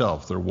by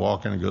itself. They're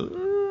walking and go,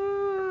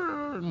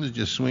 and it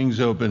just swings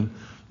open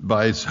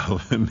by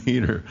itself. And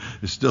Peter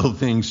still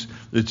thinks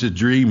it's a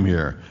dream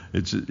here.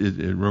 It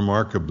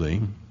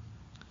remarkably.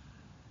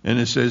 And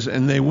it says,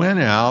 and they went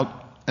out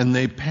and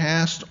they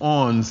passed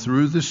on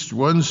through this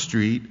one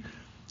street.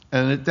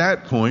 And at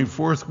that point,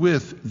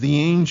 forthwith, the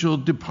angel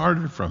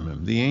departed from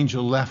him. The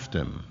angel left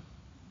him.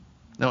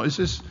 Now, is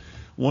this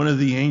one of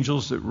the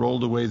angels that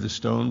rolled away the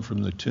stone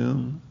from the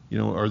tomb?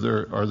 Are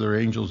there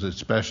angels that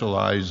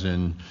specialize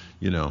in,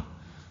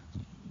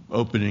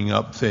 opening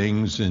up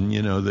things? And,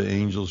 the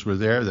angels were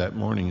there that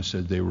morning and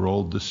said they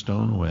rolled the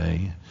stone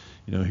away.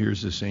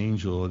 Here's this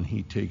angel, and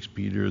he takes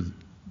Peter,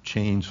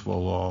 chains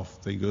fall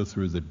off. They go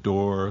through the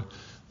door.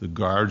 The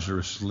guards are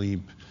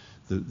asleep.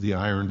 The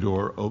iron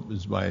door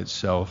opens by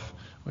itself.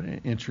 What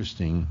an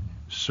interesting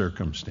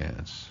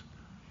circumstance.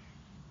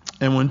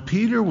 And when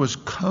Peter was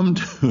come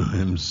to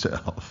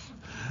himself,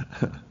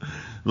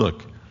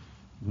 look,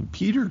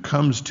 Peter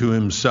comes to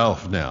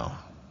himself now.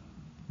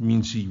 It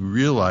means he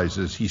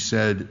realizes, he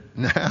said,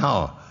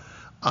 now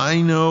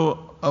I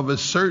know of a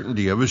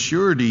certainty, of a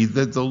surety,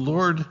 that the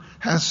Lord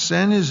hath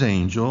sent his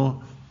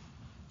angel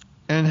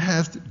and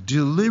hath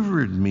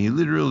delivered me,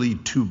 literally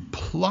to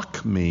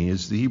pluck me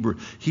is the Hebrew.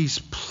 He's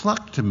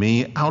plucked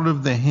me out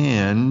of the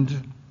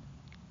hand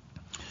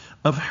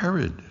of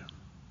Herod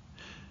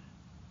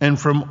and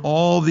from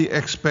all the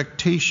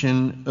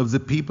expectation of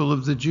the people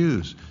of the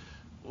Jews.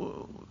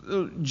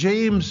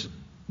 James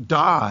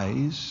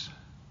dies,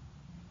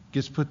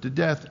 gets put to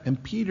death,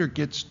 and Peter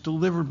gets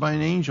delivered by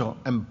an angel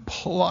and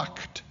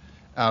plucked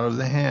out of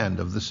the hand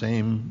of the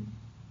same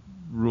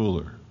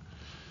ruler.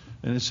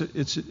 And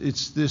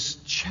it's this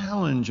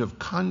challenge of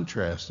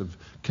contrast, of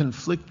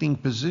conflicting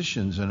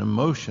positions and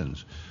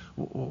emotions.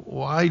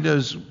 Why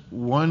does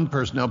one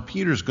person... Now,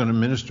 Peter's going to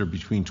minister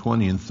between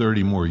 20 and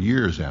 30 more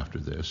years after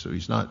this, so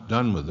he's not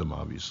done with them,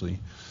 obviously.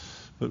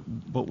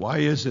 But why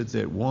is it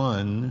that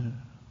one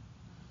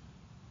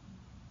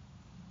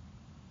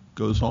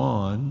goes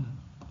on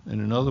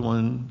and another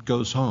one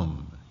goes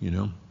home,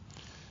 It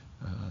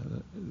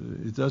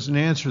doesn't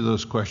answer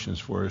those questions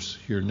for us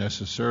here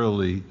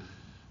necessarily,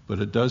 but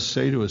it does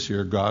say to us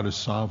here, God is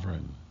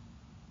sovereign.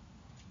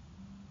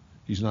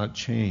 He's not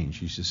changed.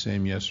 He's the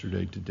same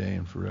yesterday, today,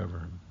 and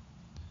forever.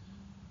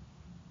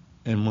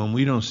 And when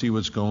we don't see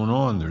what's going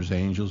on, there's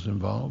angels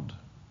involved.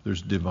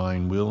 There's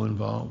divine will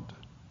involved.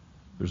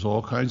 There's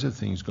all kinds of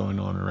things going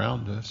on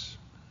around us.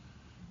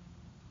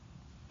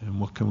 And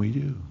what can we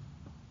do?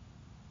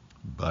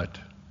 But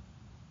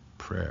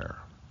prayer.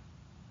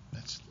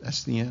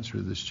 That's the answer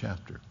to this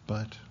chapter.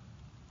 But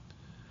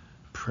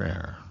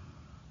prayer.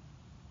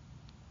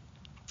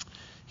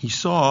 he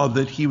saw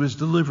that he was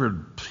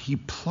delivered. He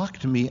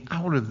plucked me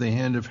out of the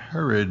hand of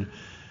Herod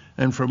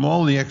and from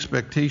all the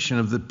expectation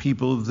of the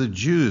people of the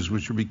Jews,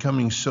 which were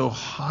becoming so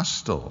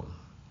hostile.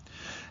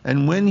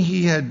 And when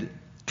he had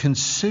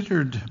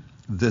considered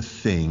the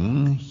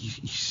thing,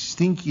 he's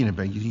thinking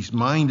about it, his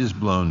mind is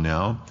blown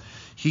now,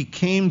 he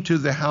came to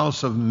the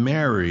house of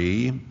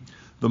Mary,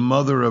 the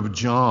mother of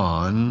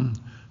John,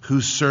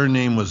 whose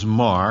surname was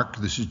Mark.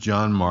 This is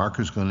John Mark,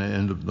 who's going to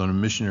end up on a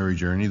missionary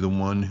journey, the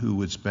one who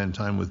would spend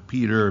time with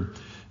Peter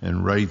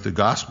and write the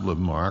Gospel of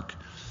Mark.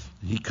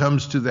 He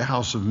comes to the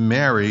house of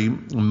Mary,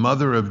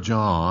 mother of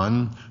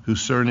John,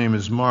 whose surname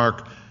is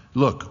Mark.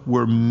 Look,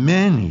 we're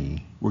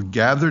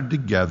gathered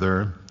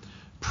together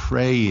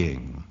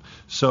praying.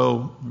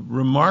 So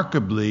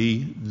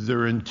remarkably,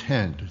 they're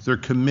intent, they're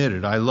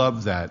committed. I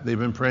love that. They've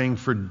been praying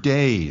for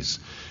days.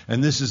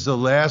 And this is the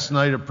last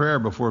night of prayer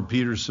before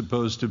Peter's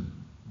supposed to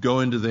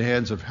go into the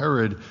hands of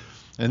Herod.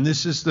 And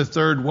this is the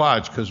third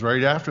watch, because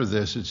right after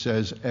this it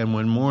says, and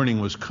when morning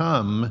was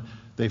come,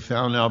 they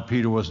found out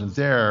Peter wasn't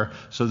there.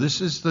 So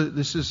this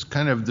is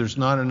kind of, there's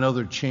not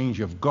another change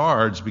of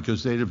guards,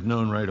 because they'd have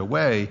known right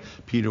away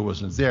Peter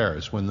wasn't there.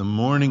 It's when the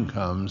morning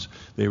comes,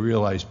 they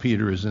realize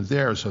Peter isn't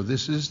there. So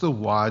this is the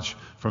watch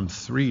from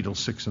 3 till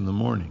 6 in the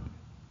morning.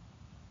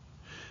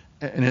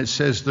 And it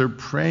says they're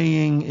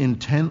praying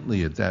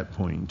intently at that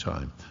point in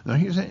time. Now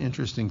here's an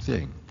interesting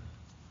thing.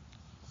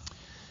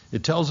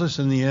 It tells us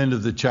in the end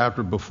of the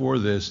chapter before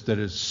this that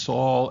it's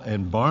Saul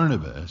and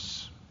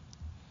Barnabas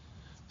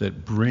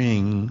that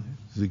bring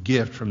the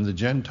gift from the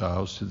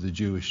Gentiles to the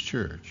Jewish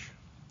church.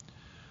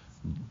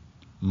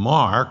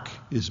 Mark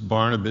is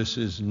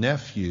Barnabas'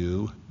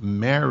 nephew.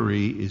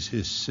 Mary is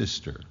his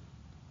sister.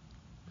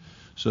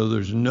 So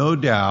there's no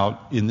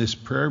doubt in this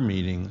prayer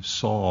meeting,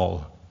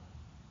 Saul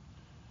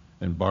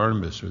and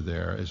Barnabas are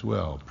there as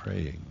well,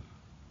 praying.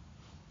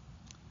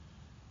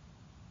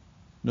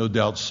 No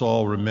doubt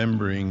Saul,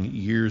 remembering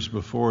years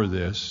before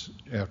this,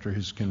 after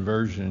his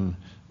conversion,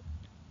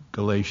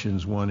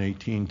 Galatians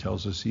 1:18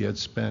 tells us he had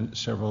spent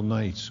several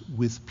nights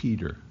with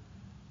Peter,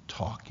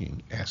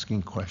 talking,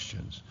 asking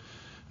questions.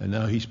 And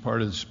now he's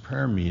part of this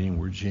prayer meeting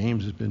where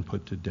James has been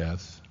put to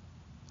death.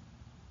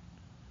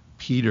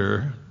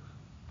 Peter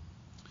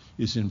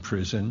is in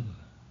prison.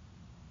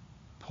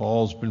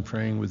 Paul's been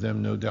praying with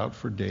them, no doubt,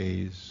 for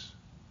days.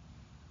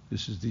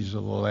 These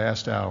are the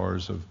last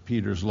hours of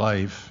Peter's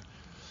life.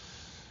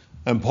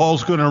 And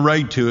Paul's going to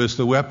write to us,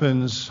 the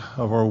weapons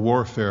of our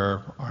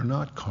warfare are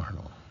not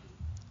carnal.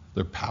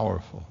 They're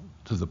powerful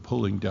to the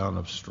pulling down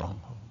of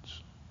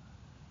strongholds.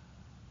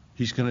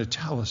 He's going to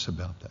tell us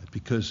about that,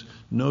 because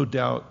no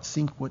doubt,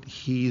 think what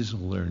he's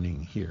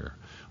learning here,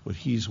 what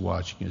he's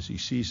watching as he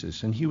sees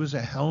this. And he was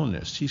a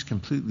Hellenist. He's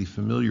completely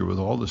familiar with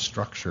all the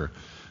structure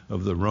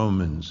of the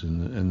Romans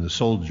and the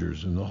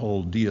soldiers and the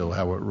whole deal,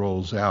 how it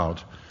rolls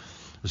out.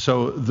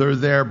 So they're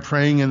there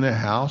praying in the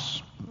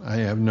house. I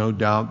have no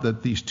doubt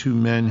that these two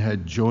men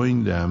had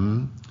joined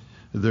them.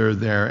 They're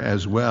there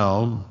as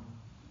well,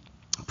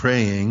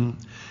 praying.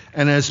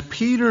 And as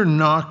Peter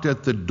knocked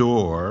at the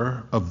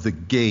door of the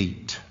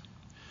gate,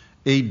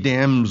 a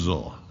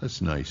damsel,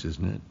 that's nice,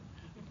 isn't it?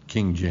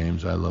 King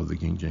James, I love the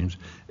King James.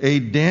 A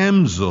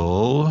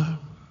damsel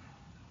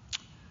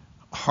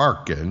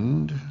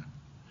hearkened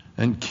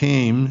and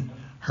came.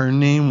 Her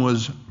name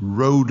was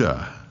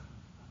Rhoda.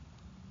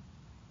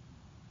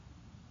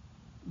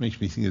 Makes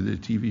me think of the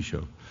TV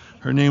show.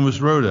 Her name was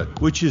Rhoda,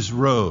 which is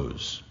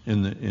Rose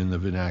in the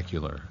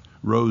vernacular.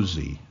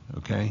 Rosie,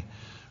 okay?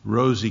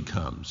 Rosie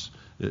comes.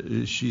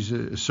 She's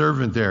a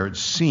servant there, it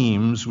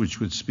seems, which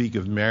would speak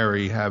of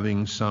Mary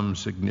having some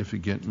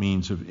significant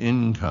means of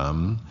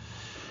income.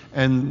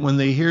 And when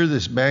they hear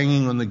this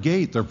banging on the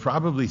gate, they're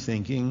probably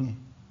thinking,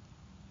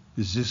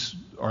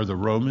 are the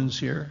Romans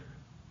here?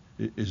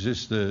 Is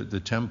this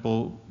the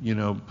temple,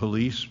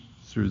 police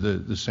through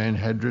the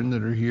Sanhedrin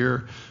that are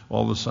here?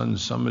 All of a sudden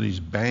somebody's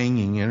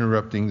banging,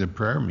 interrupting the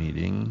prayer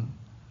meeting.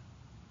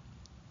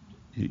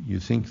 You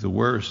think the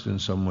worst in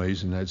some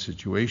ways in that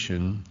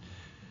situation.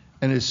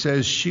 And it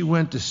says she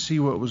went to see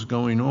what was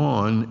going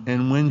on,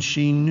 and when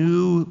she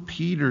knew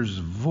Peter's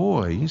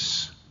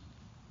voice,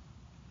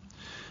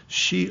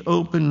 she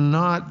opened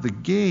not the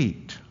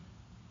gate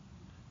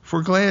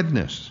for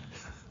gladness,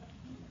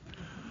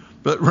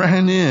 but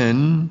ran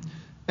in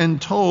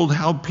and told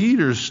how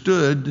Peter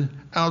stood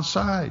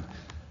outside.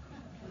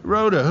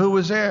 Rhoda, who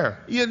was there?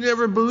 You'd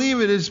never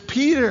believe it, it's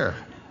Peter.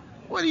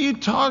 What are you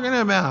talking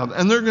about?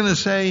 And they're going to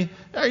say,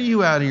 are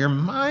you out of your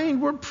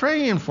mind? We're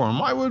praying for him.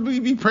 Why would we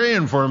be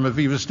praying for him if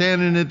he was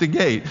standing at the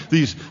gate?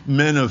 These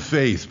men of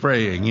faith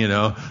praying,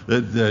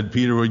 that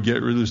Peter would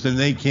get released. And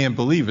they can't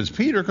believe it's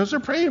Peter because they're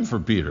praying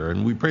for Peter.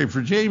 And we prayed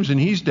for James and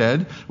he's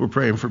dead. We're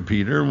praying for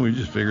Peter and we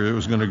just figured it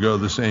was going to go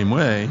the same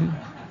way.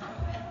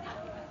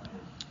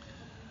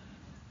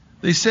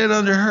 They said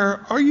unto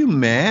her, are you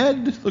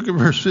mad? Look at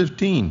verse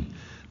 15.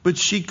 But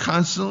she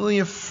constantly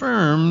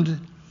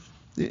affirmed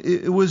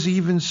it was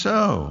even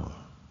so.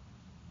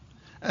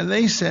 And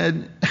they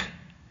said,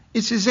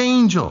 it's his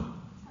angel.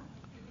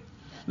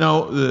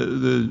 Now,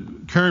 the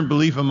current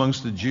belief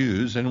amongst the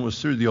Jews, and it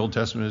was through the Old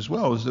Testament as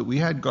well, was that we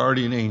had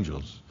guardian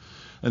angels.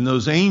 And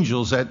those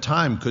angels at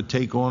time could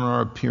take on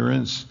our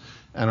appearance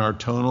and our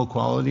tonal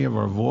quality of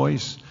our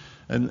voice.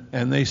 And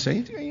they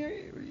say,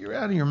 you're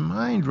out of your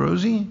mind,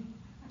 Rosie.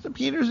 So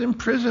Peter's in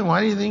prison.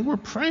 Why do you think we're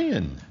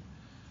praying?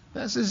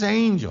 That's his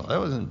angel. That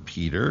wasn't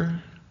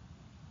Peter.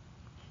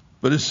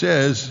 But it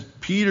says,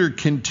 Peter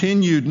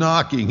continued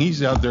knocking.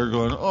 He's out there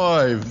going,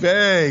 oy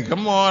vey,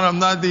 come on, I'm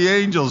not the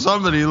angel.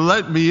 Somebody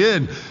let me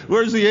in.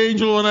 Where's the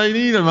angel when I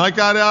need him? I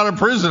got out of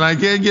prison. I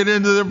can't get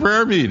into the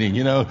prayer meeting.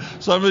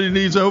 Somebody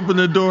needs to open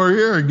the door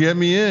here and get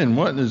me in.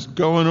 What is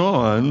going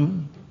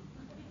on?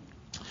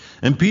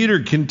 And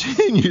Peter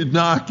continued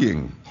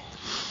knocking.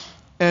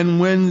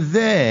 And when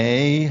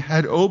they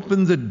had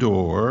opened the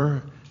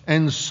door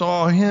and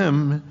saw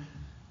him,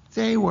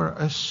 they were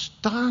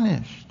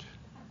astonished.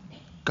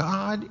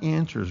 God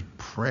answers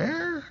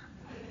prayer?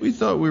 We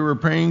thought we were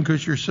praying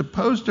because you're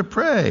supposed to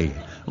pray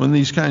when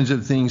these kinds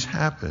of things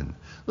happen.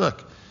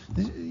 Look,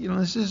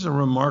 this is a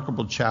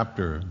remarkable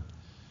chapter.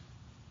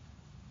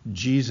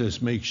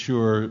 Jesus makes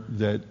sure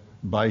that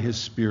by his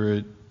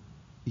Spirit,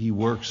 he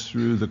works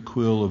through the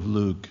quill of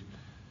Luke,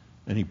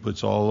 and he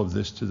puts all of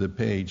this to the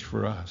page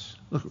for us.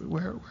 Look,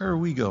 where are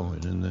we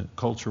going in the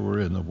culture we're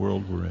in, the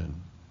world we're in?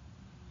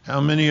 How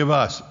many of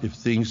us, if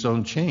things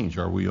don't change,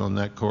 are we on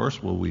that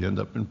course? Will we end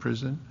up in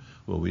prison?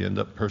 Will we end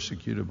up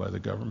persecuted by the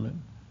government?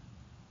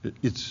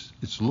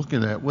 It's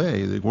looking that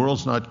way. The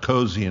world's not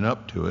cozying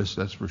up to us,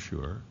 that's for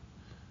sure.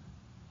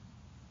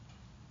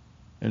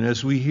 And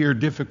as we hear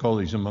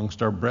difficulties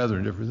amongst our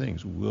brethren, different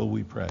things, will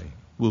we pray?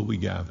 Will we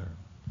gather?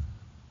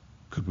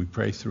 Could we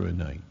pray through a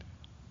night?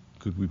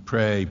 Could we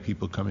pray,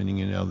 people coming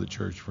in and out of the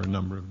church for a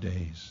number of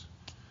days?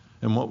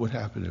 And what would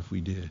happen if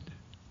we did?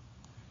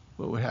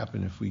 What would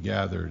happen if we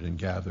gathered and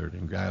gathered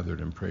and gathered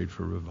and prayed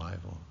for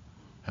revival?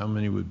 How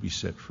many would be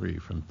set free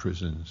from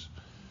prisons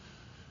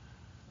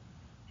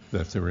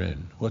that they're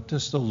in? What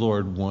does the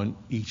Lord want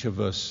each of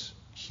us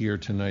here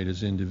tonight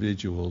as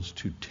individuals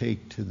to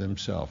take to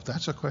themselves?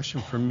 That's a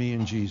question for me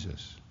and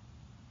Jesus.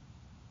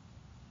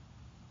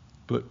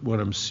 But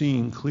what I'm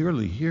seeing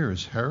clearly here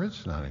is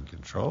Herod's not in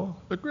control.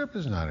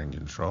 Agrippa's not in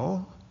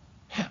control.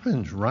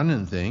 Heaven's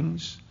running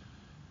things.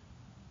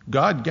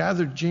 God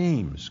gathered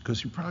James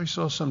because he probably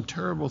saw some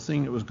terrible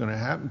thing that was going to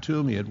happen to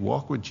him. He had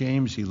walked with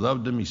James. He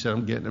loved him. He said,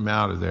 I'm getting him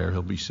out of there.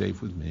 He'll be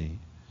safe with me.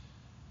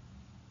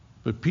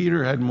 But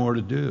Peter had more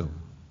to do.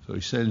 So he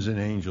sends an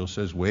angel,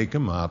 says, wake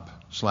him up,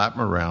 slap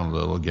him around a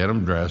little, get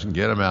him dressed, and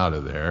get him out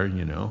of there,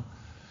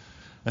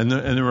 And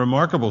the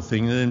remarkable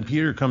thing, then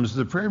Peter comes to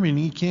the prayer meeting,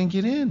 he can't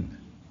get in.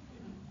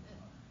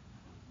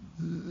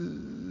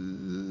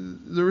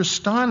 They're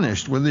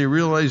astonished when they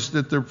realize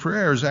that their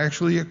prayers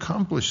actually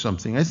accomplish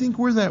something. I think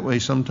we're that way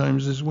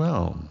sometimes as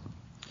well.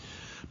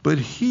 But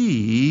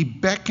he,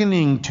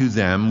 beckoning to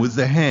them with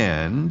the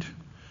hand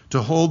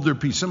to hold their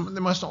peace, they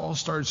must all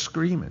start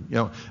screaming,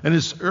 And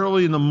it's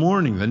early in the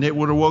morning. They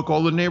would have woke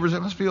all the neighbors. They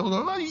must be all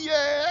going, oh,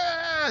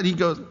 yeah. And he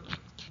goes,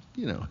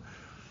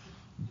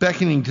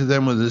 beckoning to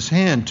them with his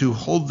hand to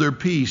hold their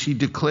peace, he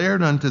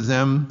declared unto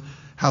them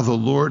how the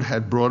Lord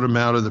had brought him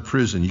out of the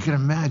prison. You can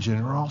imagine,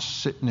 they're all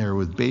sitting there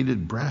with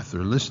bated breath.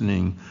 They're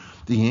listening.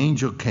 The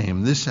angel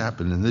came. This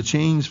happened, and the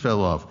chains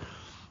fell off.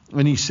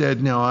 And he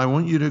said, now I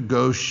want you to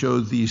go show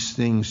these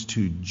things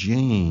to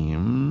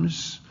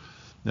James.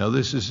 Now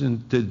this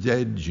isn't the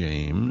dead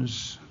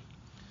James.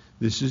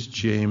 This is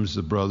James,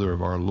 the brother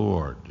of our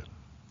Lord.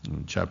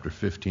 In chapter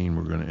 15,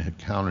 we're going to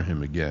encounter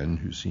him again,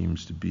 who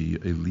seems to be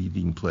a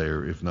leading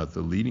player, if not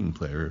the leading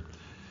player,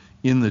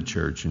 in the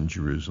church in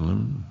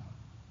Jerusalem.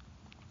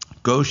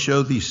 Go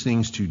show these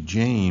things to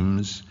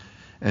James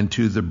and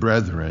to the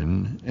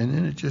brethren. And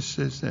then it just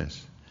says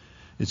this.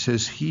 It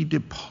says, he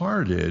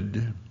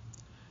departed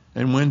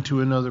and went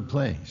to another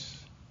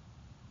place.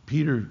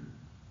 Peter,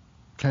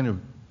 kind of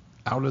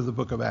out of the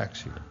book of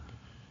Acts here.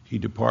 He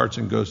departs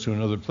and goes to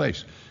another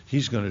place.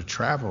 He's going to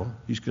travel.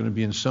 He's going to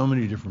be in so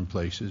many different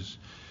places.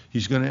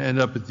 He's going to end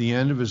up at the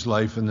end of his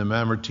life in the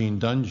Mamertine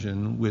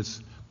dungeon with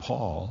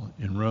Paul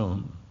in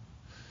Rome.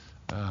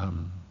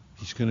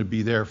 He's going to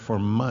be there for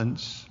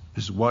months.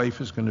 His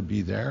wife is going to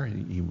be there.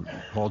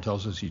 Paul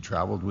tells us he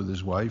traveled with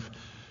his wife.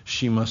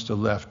 She must have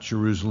left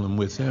Jerusalem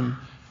with him.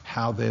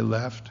 How they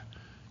left,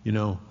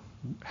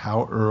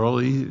 how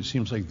early. It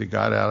seems like they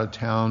got out of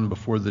town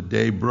before the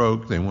day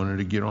broke. They wanted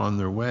to get on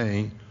their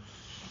way.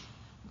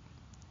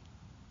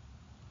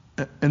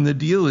 And the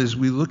deal is,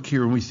 we look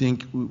here and we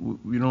think,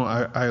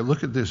 I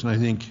look at this and I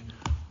think,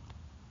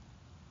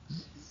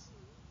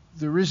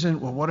 there isn't,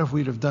 well, what if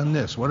we'd have done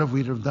this? What if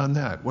we'd have done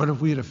that? What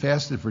if we'd have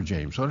fasted for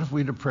James? What if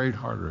we'd have prayed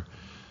harder?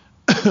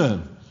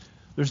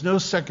 There's no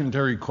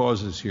secondary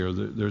causes here.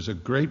 There's a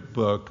great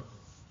book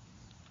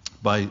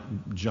by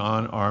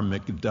John R.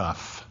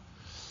 McDuff.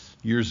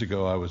 Years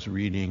ago, I was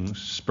reading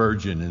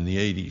Spurgeon in the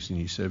 80s, and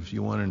he said, if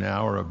you want an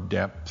hour of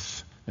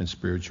depth and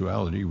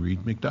spirituality,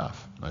 read McDuff.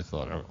 I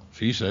thought, oh, if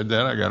he said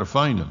that, I got to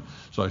find him.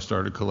 So I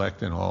started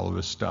collecting all of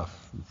his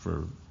stuff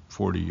for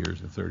 40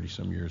 years and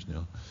 30-some years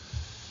now.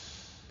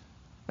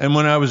 And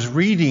when I was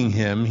reading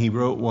him, he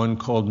wrote one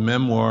called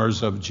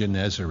Memoirs of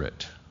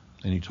Gennesaret.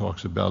 And he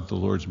talks about the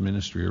Lord's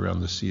ministry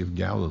around the Sea of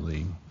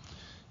Galilee.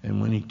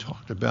 And when he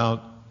talked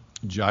about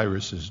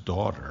Jairus'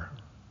 daughter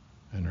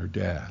and her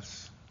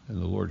death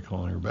and the Lord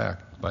calling her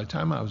back, by the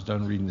time I was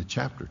done reading the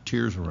chapter,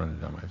 tears were running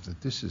down my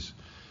face.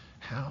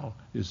 How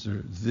is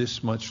there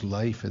this much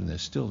life in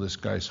this, still this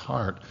guy's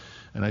heart?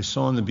 And I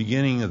saw in the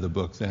beginning of the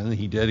book then that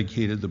he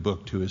dedicated the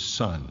book to his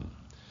son.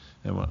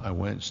 And I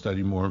went and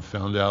studied more and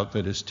found out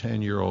that his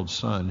 10-year-old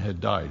son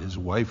had died. His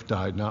wife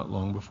died not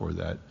long before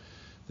that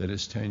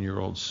his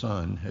 10-year-old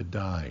son had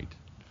died,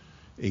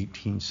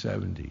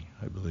 1870,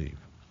 I believe.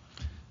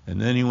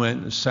 And then he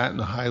went and sat in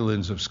the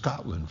Highlands of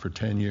Scotland for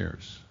 10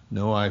 years.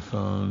 No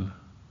iPhone,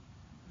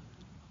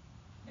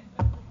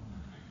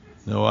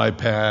 no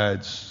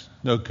iPads,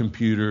 no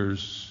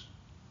computers,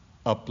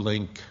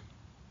 uplink,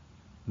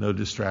 no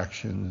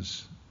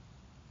distractions.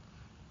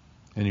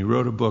 And he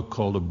wrote a book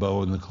called A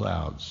Bow in the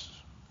Clouds.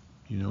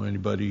 You know,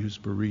 anybody who's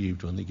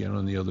bereaved, when they get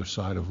on the other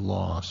side of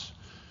loss,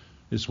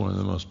 it's one of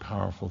the most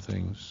powerful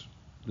things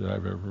that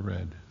I've ever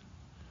read.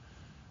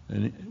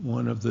 And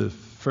one of the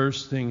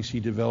first things he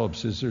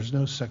develops is there's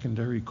no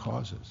secondary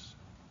causes.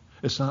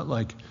 It's not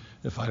like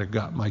if I'd have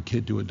got my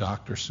kid to a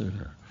doctor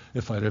sooner,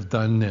 if I'd have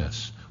done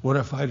this, what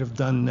if I'd have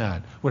done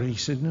that? What he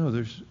said, no,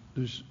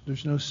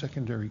 there's no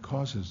secondary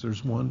causes.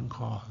 There's one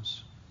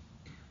cause.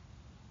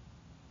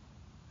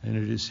 And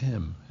it is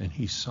him, and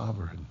he's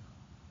sovereign.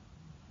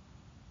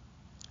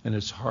 And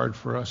it's hard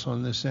for us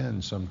on this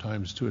end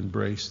sometimes to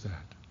embrace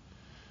that,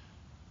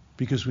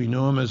 because we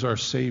know him as our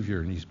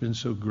Savior, and he's been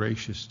so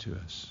gracious to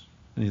us,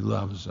 and he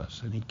loves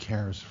us, and he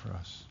cares for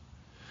us.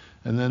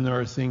 And then there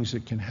are things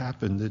that can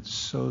happen that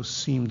so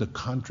seem to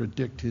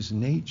contradict his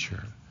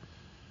nature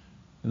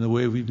and the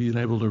way we've been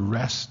able to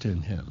rest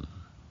in him.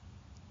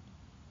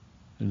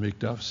 And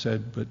Macduff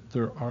said, but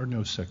there are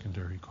no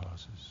secondary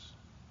causes.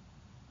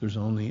 There's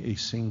only a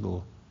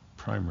single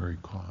primary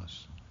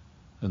cause.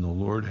 And the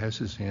Lord has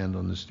his hand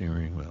on the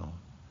steering wheel.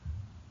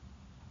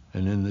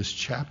 And in this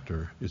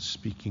chapter, it's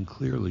speaking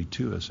clearly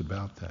to us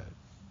about that.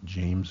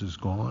 James is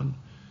gone.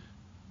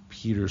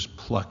 Peter's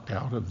plucked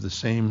out of the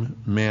same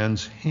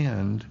man's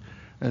hand.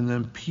 And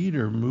then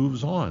Peter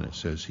moves on. It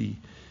says he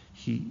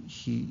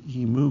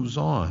moves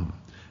on.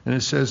 And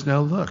it says,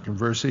 now look, in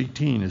verse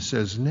 18, it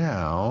says,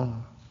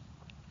 now,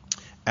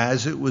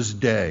 as it was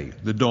day,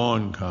 the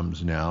dawn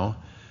comes now,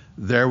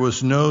 there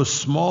was no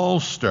small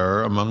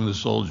stir among the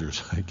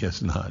soldiers. I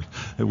guess not,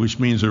 which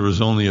means there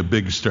was only a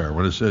big stir.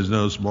 When it says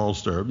no small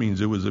stir, it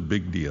means it was a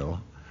big deal.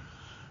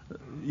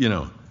 You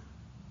know,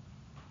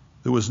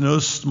 there was no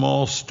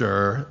small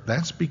stir.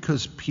 That's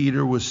because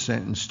Peter was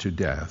sentenced to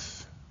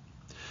death.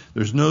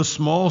 There's no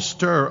small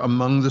stir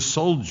among the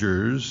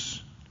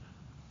soldiers.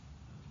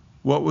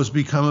 What was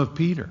become of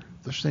Peter?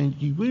 They're saying,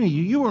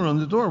 you were on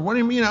the door. What do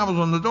you mean I was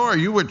on the door?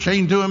 You were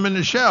chained to him in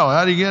the shell.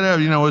 How do you get out?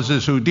 Was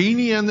this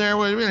Houdini in there?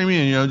 What do you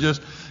mean?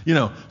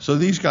 So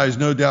these guys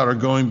no doubt are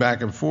going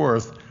back and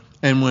forth.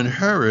 And when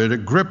Herod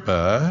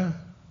Agrippa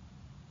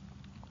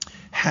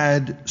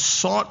had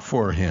sought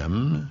for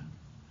him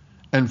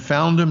and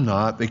found him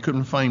not, they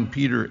couldn't find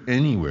Peter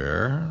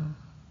anywhere,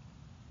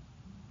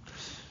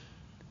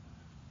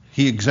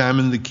 he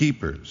examined the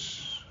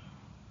keepers.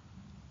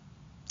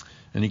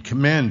 And he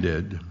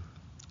commanded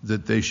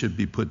that they should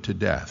be put to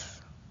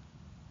death.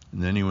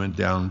 And then he went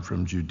down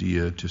from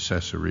Judea to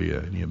Caesarea,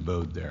 and he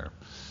abode there.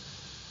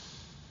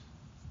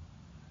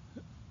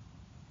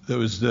 There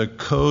was the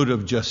code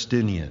of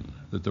Justinian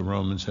that the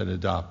Romans had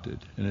adopted.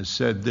 And it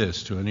said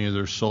this to any of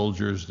their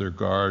soldiers, their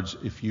guards: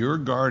 if you're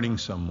guarding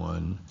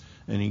someone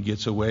and he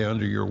gets away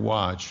under your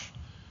watch,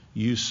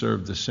 you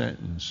serve the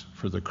sentence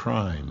for the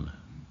crime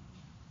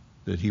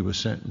that he was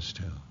sentenced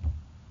to.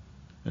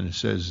 And it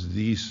says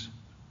these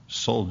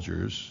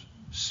soldiers,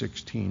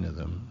 16 of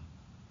them,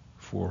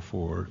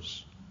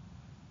 4-4s,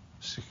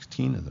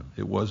 16 of them.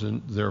 It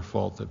wasn't their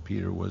fault that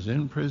Peter was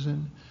in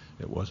prison.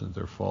 It wasn't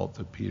their fault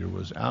that Peter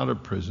was out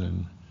of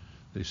prison.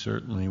 They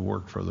certainly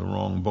worked for the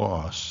wrong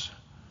boss,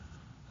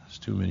 as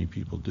too many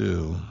people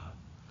do.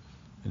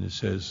 And it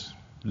says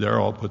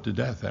they're all put to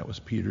death. That was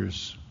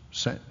Peter's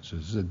sentence.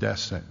 This is a death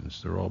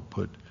sentence. They're all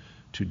put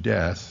to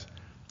death.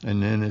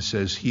 And then it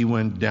says he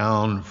went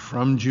down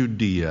from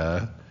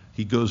Judea.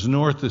 He goes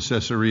north to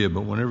Caesarea,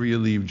 but whenever you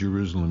leave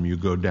Jerusalem, you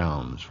go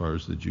down as far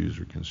as the Jews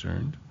are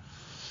concerned.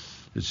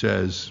 It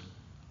says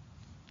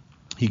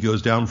he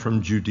goes down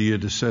from Judea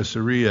to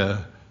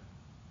Caesarea.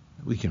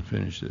 We can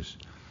finish this.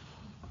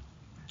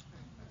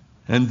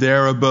 And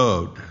there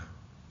abode.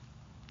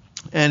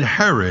 And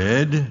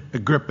Herod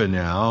Agrippa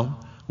now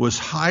was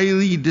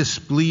highly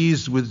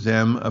displeased with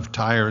them of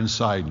Tyre and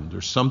Sidon.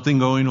 There's something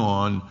going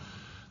on.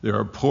 There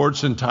are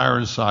ports in Tyre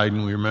and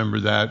Sidon. We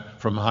remember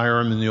that from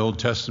Hiram in the Old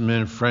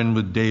Testament, a friend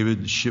with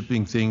David,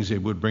 shipping things. They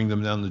would bring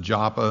them down to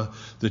Joppa,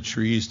 the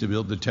trees to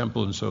build the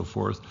temple and so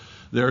forth.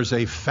 There's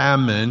a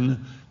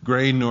famine,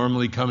 grain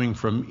normally coming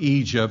from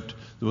Egypt.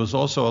 There was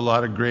also a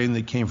lot of grain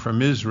that came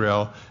from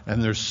Israel.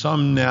 And there's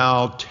some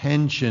now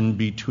tension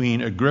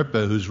between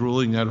Agrippa, who's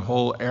ruling that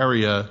whole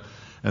area,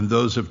 and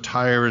those of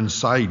Tyre and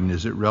Sidon.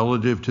 Is it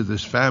relative to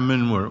this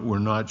famine? We're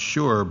not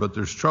sure, but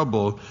there's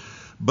trouble.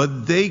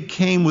 But they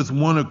came with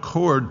one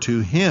accord to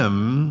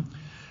him,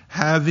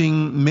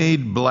 having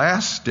made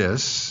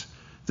Blastus,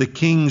 the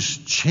king's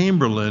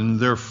chamberlain,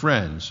 their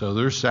friend. So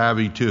they're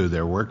savvy too.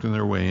 They're working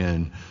their way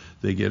in.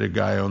 They get a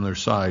guy on their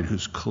side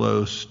who's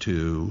close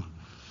to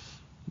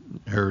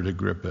Herod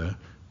Agrippa,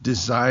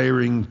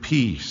 desiring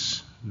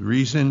peace. The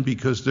reason,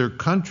 because their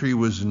country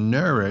was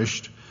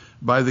nourished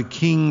by the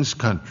king's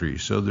country.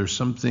 So there's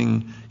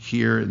something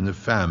here in the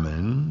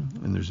famine,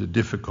 and there's a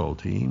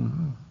difficulty.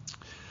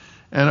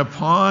 And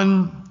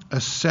upon a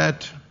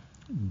set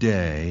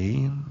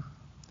day,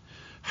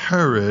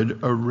 Herod,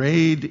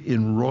 arrayed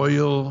in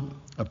royal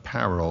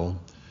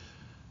apparel,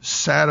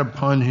 sat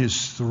upon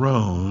his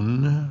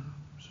throne.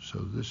 So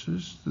this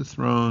is the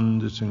throne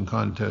that's in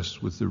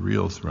contest with the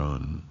real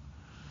throne.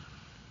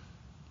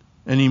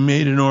 And he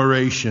made an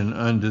oration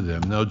unto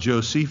them. Now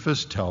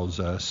Josephus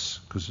tells us,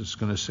 because it's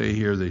going to say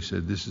here, they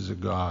said this is a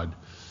god,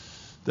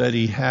 that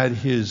he had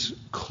his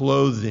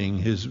clothing,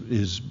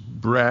 his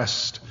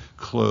breast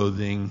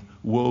clothing,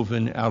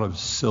 woven out of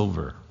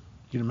silver.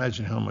 You can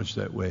imagine how much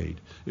that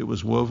weighed. It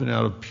was woven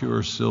out of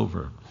pure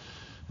silver.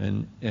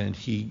 And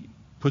he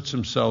puts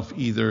himself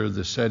either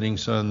the setting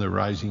sun, the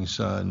rising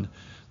sun.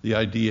 The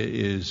idea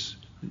is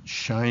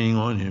shining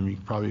on him. You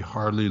can probably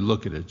hardly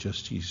look at it.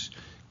 Just he's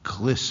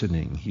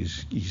glistening.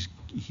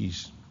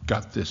 He's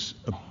got this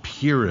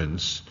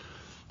appearance,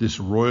 this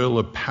royal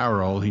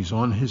apparel. He's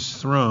on his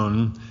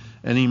throne,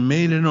 and he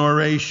made an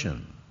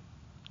oration,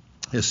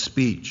 a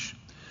speech.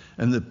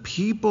 And the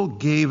people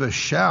gave a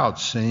shout,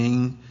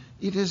 saying,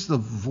 "It is the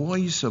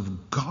voice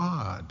of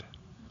God,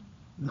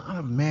 not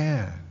of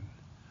man."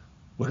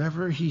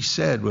 Whatever he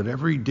said,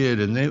 whatever he did,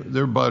 and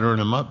they're buttering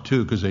him up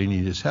too because they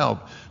need his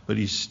help, but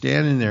he's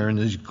standing there in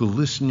this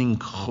glistening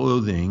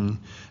clothing,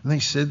 and they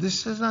said,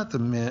 "This is not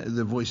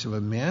the voice of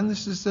a man.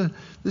 This is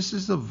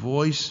the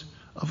voice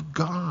of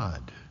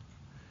God."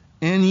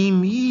 And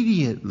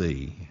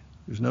immediately,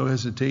 there's no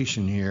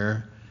hesitation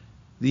here,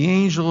 the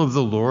angel of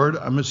the Lord,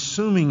 I'm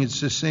assuming it's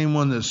the same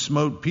one that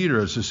smote Peter.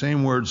 It's the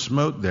same word,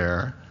 smote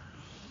there.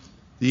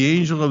 The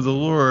angel of the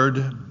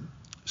Lord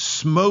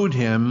smote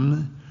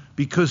him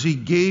because he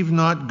gave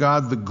not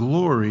God the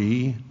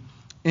glory,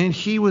 and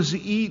he was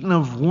eaten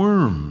of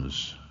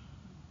worms.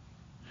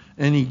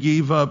 And he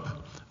gave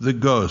up the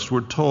ghost.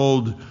 We're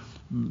told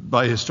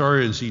by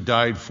historians he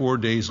died 4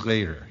 days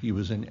later. He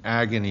was in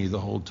agony the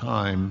whole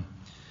time,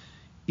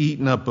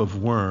 eaten up of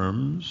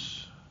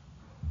worms.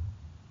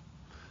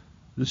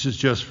 This is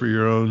just for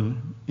your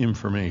own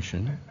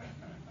information.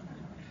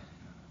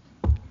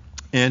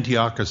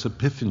 Antiochus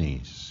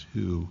Epiphanes,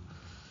 who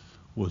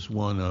was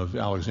one of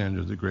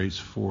Alexander the Great's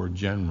 4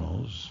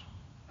 generals,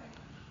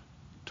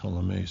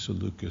 Ptolemy,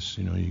 Seleucus,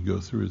 you go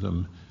through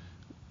them,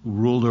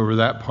 ruled over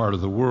that part of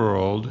the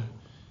world,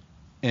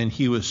 and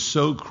he was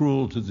so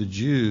cruel to the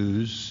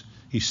Jews,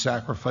 he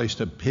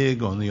sacrificed a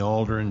pig on the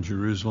altar in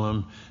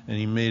Jerusalem, and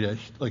he made a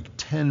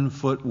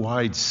 10-foot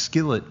wide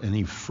skillet, and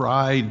he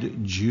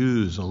fried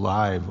Jews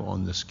alive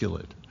on the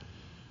skillet.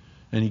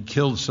 And he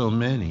killed so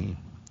many.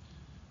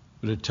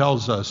 But it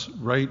tells us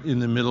right in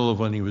the middle of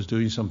when he was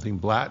doing something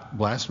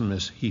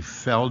blasphemous, he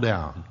fell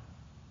down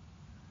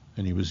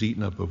and he was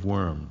eaten up of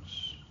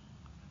worms.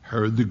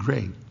 Herod the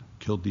Great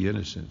killed the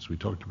innocents. We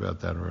talked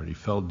about that already.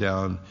 Fell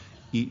down,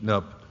 eaten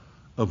up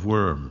of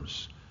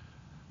worms.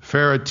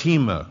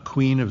 Pharotima,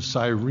 queen of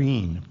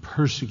Cyrene,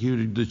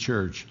 persecuted the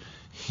church,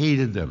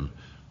 hated them,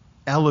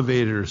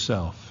 elevated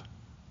herself.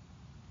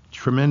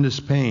 Tremendous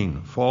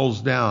pain,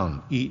 falls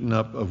down, eaten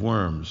up of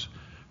worms.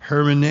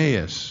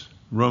 Hymenaeus,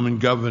 Roman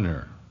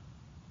governor,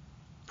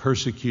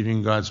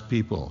 persecuting God's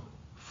people,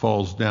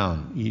 falls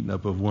down, eaten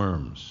up of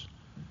worms.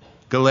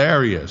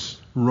 Galerius,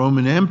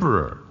 Roman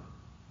emperor,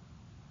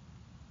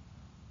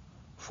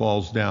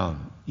 falls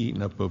down,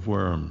 eaten up of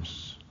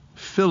worms.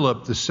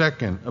 Philip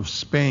II of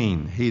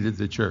Spain hated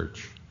the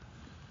church,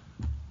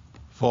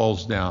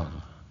 falls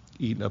down,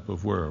 eaten up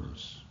of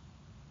worms.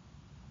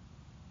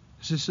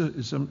 Is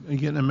I'm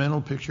getting a mental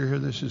picture here?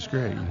 This is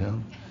great,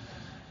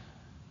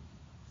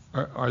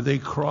 Are they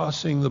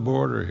crossing the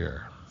border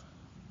here?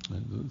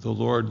 The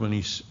Lord, when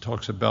he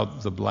talks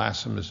about the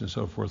blasphemous and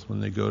so forth, when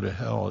they go to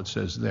hell, it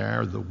says,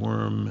 "There the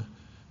worm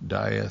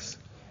dieth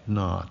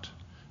not,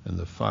 and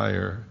the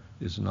fire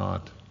is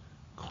not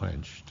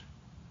quenched."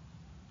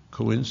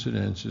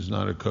 Coincidence is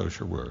not a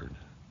kosher word.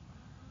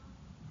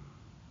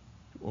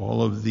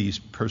 All of these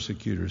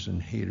persecutors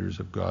and haters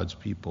of God's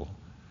people.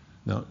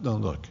 Now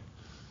look.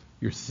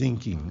 You're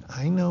thinking,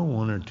 I know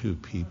 1 or 2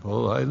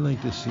 people. I'd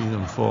like to see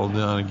them fall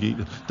down and get.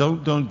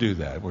 Don't do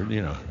that.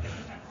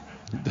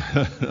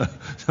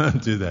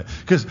 Don't do that.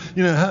 Because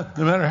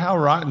no matter how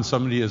rotten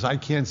somebody is, I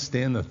can't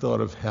stand the thought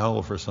of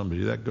hell for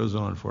somebody. That goes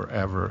on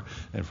forever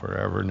and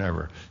forever and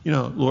ever.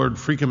 Lord,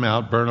 freak them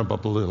out, burn them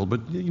up a little,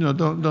 but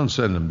don't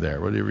send them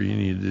there. Whatever you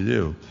need to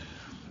do.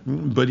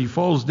 But he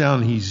falls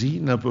down. He's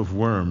eaten up of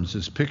worms.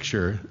 This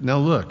picture. Now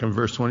look in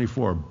verse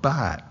 24.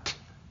 But.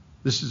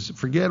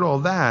 Forget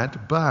all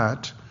that,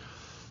 but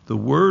the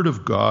word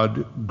of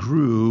God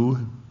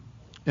grew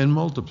and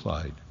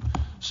multiplied.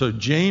 So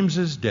James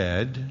is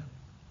dead.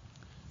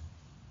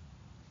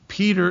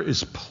 Peter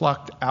is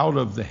plucked out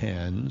of the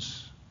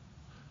hands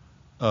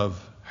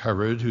of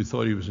Herod, who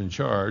thought he was in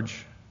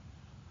charge.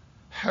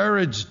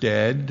 Herod's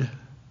dead,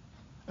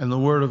 and the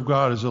word of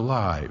God is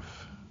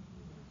alive.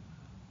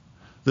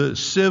 The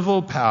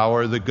civil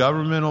power, the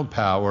governmental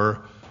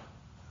power,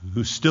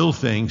 who still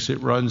thinks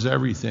it runs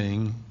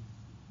everything,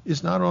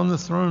 is not on the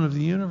throne of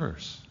the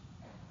universe.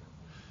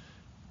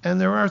 And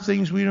there are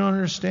things we don't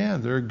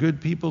understand. There are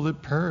good people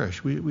that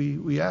perish.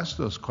 We ask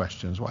those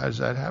questions. Why does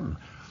that happen?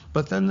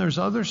 But then there's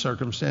other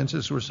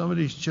circumstances where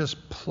somebody's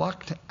just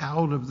plucked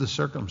out of the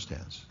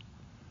circumstance.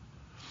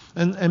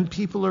 And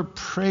people are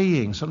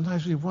praying.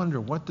 Sometimes we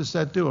wonder, what does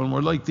that do? And we're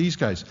like these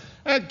guys.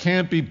 That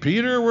can't be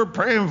Peter. We're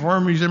praying for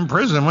him. He's in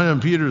prison. When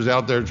Peter's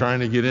out there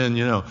trying to get in,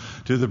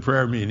 to the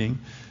prayer meeting.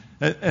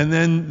 And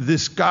then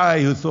this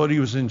guy who thought he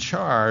was in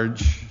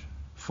charge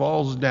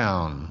falls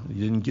down. He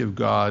didn't give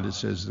God, it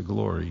says, the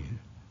glory.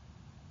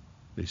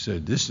 They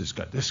said,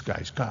 this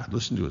guy's God.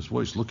 Listen to his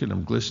voice. Look at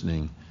him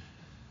glistening.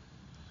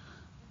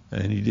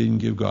 And he didn't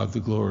give God the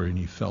glory, and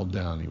he fell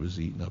down. He was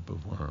eaten up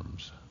of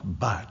worms.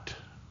 But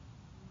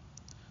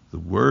the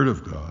word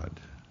of God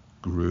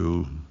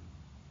grew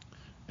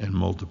and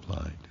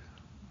multiplied.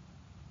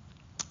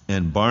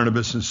 And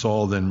Barnabas and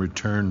Saul then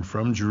returned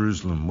from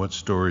Jerusalem. What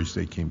stories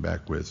they came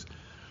back with.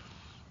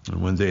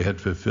 And when they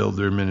had fulfilled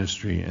their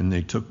ministry, and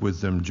they took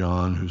with them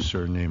John, whose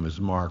surname is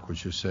Mark,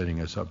 which is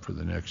setting us up for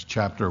the next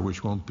chapter,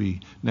 which won't be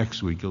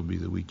next week. It'll be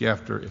the week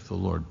after, if the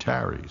Lord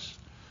tarries.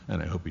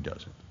 And I hope he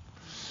doesn't.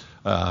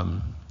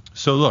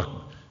 So look,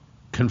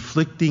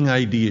 conflicting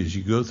ideas.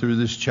 You go through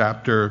this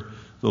chapter,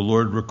 the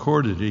Lord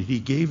recorded it.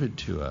 He gave it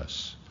to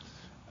us.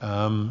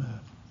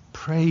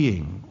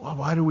 Praying. Well,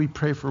 why do we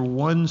pray for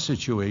one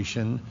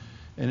situation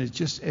and it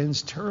just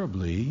ends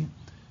terribly?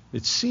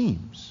 It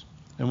seems.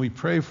 And we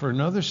pray for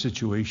another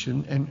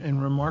situation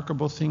and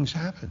remarkable things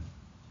happen.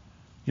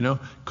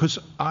 Because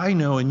I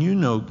know and you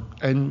know,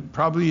 and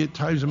probably at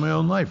times in my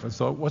own life, I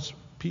thought,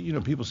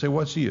 people say,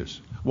 what's the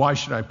use? Why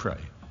should I pray?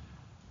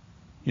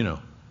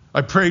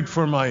 I prayed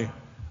for my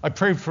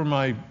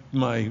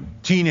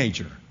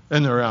teenager,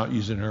 and they're out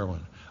using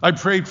heroin. I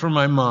prayed for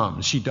my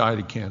mom. She died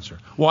of cancer.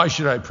 Why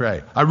should I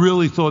pray? I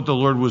really thought the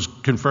Lord was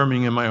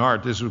confirming in my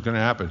heart this was going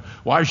to happen.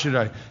 Why should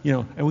I?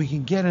 And we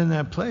can get in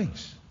that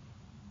place.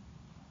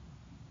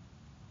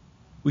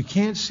 We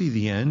can't see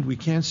the end. We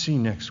can't see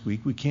next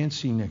week. We can't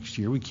see next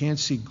year. We can't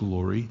see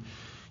glory.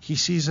 He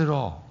sees it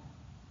all.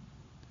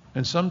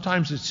 And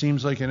sometimes it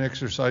seems like an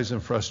exercise in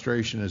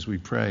frustration as we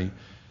pray.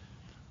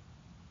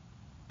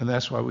 And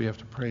that's why we have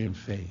to pray in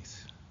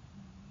faith.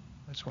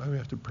 That's why we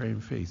have to pray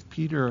in faith.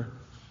 Peter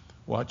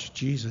watched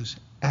Jesus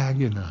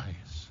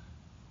agonize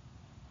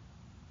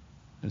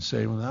and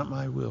say, well, not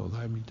my will,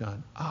 thy be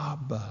done.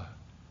 Abba.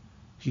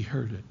 He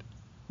heard it.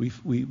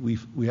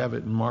 We have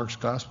it in Mark's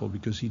gospel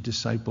because he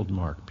discipled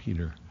Mark,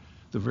 Peter.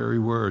 The very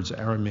words,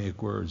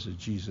 Aramaic words that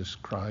Jesus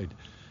cried,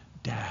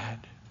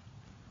 Dad.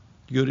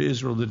 You go to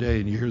Israel today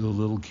and you hear the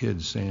little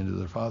kids saying to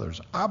their fathers,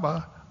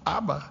 Abba,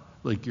 Abba,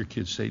 like your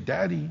kids say,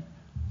 Daddy,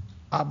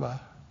 Abba.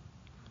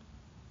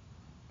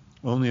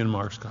 Only in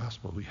Mark's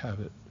gospel we have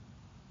it.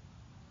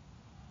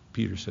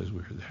 Peter says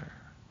we were there.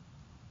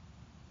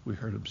 We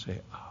heard him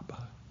say,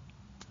 Abba.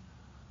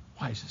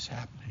 Why is this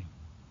happening?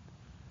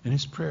 And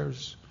his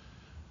prayers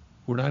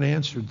were not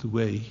answered the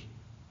way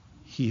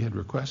he had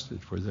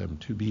requested for them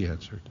to be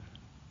answered.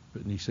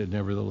 But he said,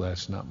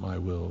 nevertheless, not my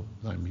will,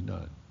 thine be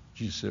done.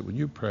 Jesus said, when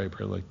you pray,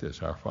 pray like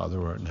this. Our Father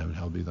who art in heaven,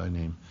 hallowed be thy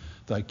name.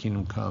 Thy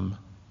kingdom come,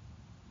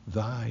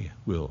 thy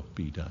will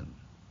be done.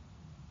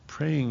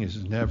 Praying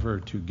is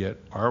never to get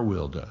our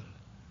will done.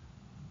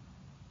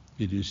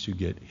 It is to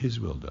get his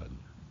will done.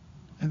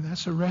 And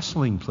that's a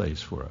wrestling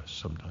place for us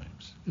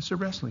sometimes. It's a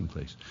wrestling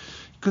place.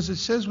 Because it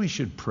says we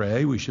should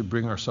pray, we should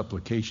bring our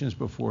supplications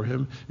before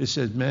him. It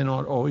says men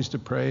ought always to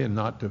pray and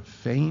not to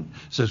faint.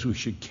 It says we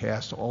should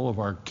cast all of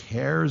our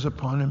cares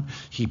upon him.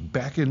 He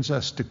beckons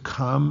us to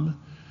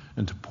come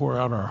and to pour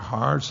out our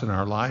hearts and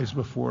our lives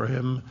before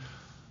him.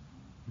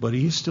 But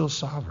he is still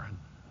sovereign.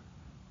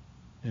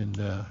 And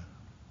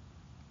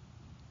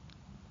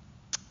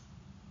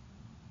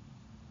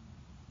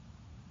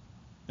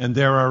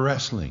there are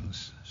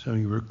wrestlings. So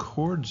he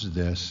records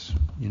this,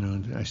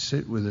 and I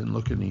sit with it and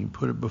look at it and he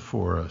put it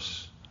before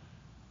us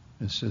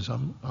and says,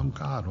 I'm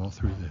God all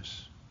through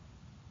this.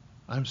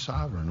 I'm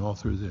sovereign all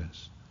through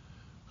this.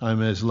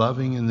 I'm as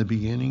loving in the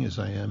beginning as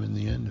I am in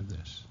the end of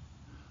this.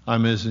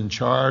 I'm as in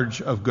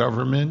charge of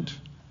government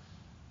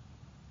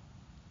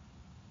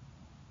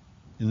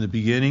in the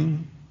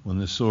beginning when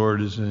the sword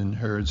is in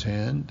Herod's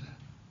hand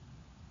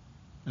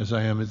as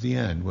I am at the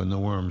end when the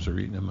worms are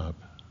eating him up.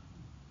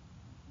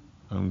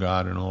 I'm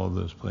God in all of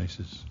those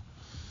places.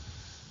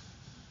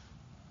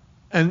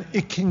 And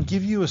it can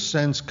give you a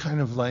sense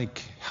kind of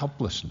like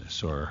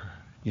helplessness or,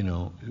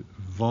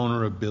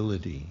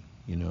 vulnerability.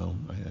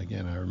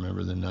 Again, I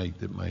remember the night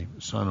that my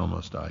son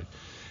almost died.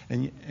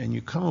 And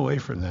you come away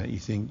from that, you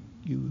think,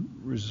 you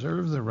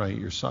reserve the right,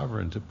 you're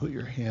sovereign, to put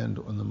your hand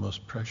on the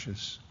most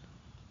precious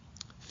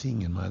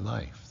thing in my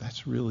life.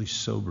 That's really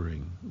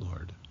sobering,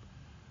 Lord.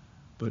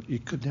 But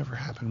it could never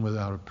happen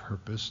without a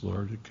purpose,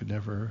 Lord. It could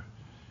never,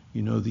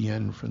 you know the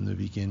end from the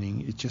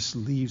beginning. It just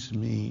leaves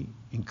me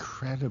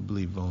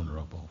incredibly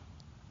vulnerable.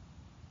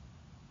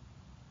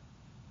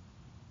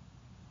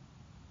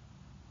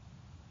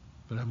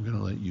 But I'm going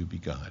to let you be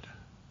God.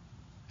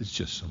 It's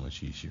just so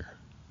much easier.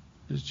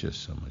 It's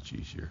just so much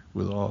easier.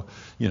 With all,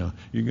 you're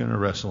going to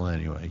wrestle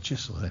anyway.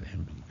 Just let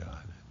him be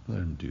God. Let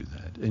him do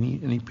that. And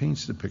he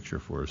paints the picture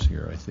for us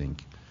here, I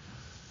think,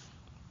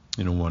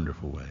 in a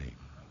wonderful way.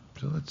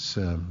 So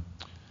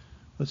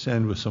let's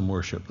end with some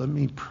worship. Let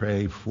me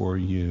pray for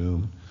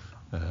you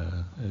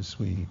as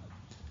we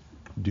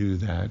do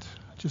that.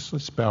 Just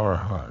let's bow our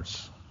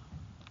hearts.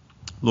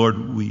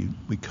 Lord, we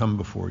come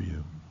before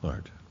you,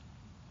 Lord.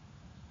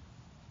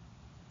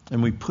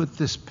 And we put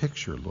this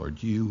picture,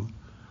 Lord. You're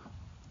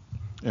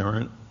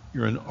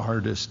an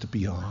artist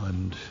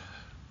beyond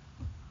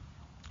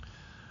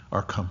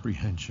our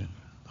comprehension,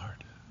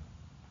 Lord.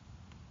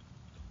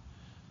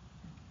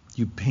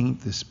 You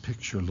paint this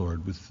picture,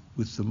 Lord,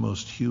 with the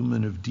most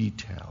human of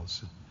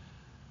details.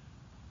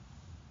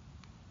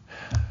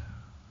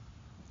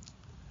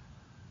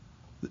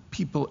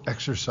 People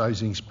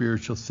exercising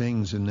spiritual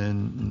things and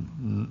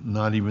then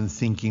not even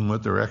thinking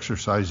what they're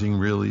exercising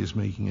really is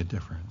making a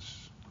difference.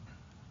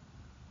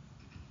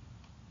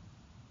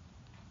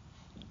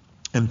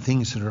 And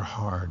things that are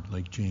hard,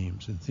 like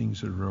James, and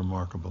things that are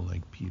remarkable,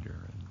 like Peter,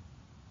 and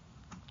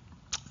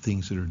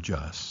things that are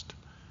just,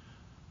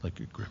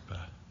 like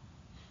Agrippa.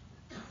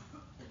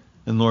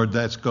 And Lord,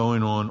 that's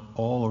going on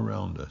all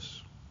around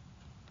us.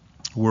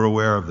 We're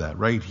aware of that.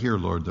 Right here,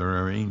 Lord,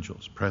 there are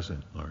angels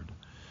present, Lord.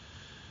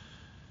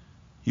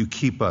 You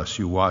keep us,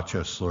 you watch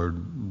us,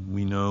 Lord.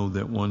 We know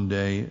that one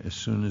day, as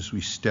soon as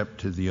we step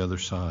to the other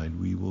side,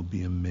 we will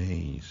be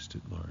amazed,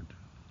 Lord.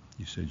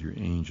 You said your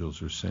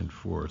angels are sent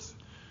forth,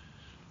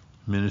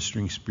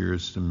 ministering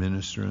spirits to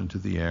minister unto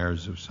the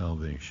heirs of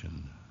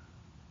salvation.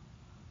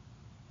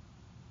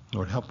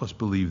 Lord, help us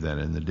believe that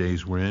in the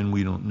days we're in.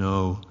 We don't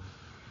know,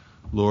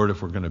 Lord,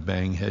 if we're going to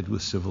bang head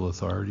with civil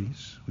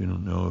authorities. We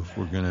don't know if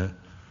we're going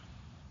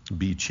to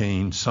be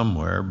chained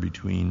somewhere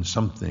between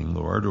something,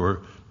 Lord.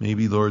 Or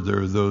maybe, Lord, there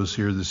are those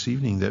here this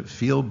evening that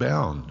feel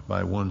bound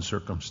by one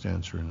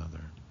circumstance or another.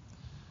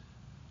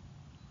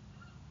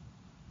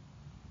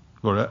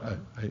 Lord,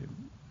 I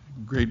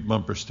great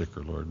bumper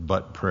sticker, Lord,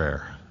 but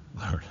prayer.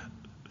 Lord,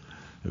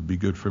 it'd be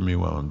good for me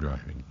while I'm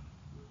driving.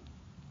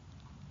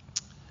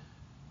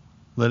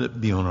 Let it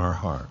be on our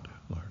heart,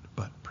 Lord,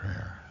 but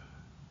prayer.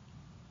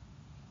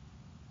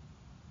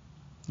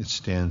 It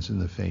stands in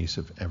the face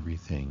of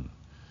everything,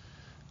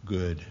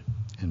 good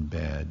and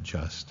bad,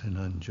 just and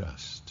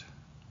unjust,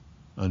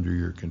 under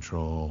your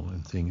control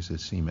and things that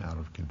seem out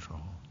of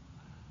control.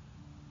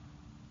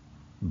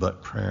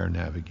 But prayer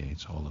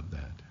navigates all of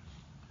that.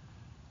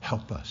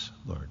 Help us,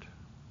 Lord.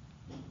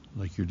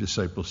 Like your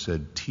disciples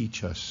said,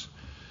 teach us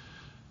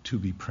to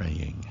be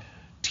praying.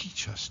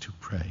 Teach us to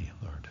pray,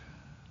 Lord.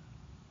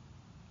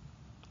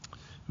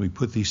 We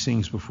put these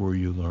things before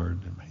you, Lord.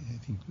 I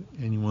think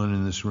anyone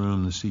in this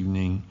room this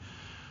evening,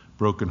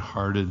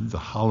 brokenhearted, the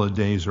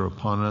holidays are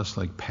upon us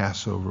like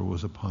Passover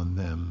was upon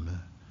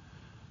them.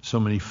 So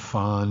many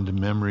fond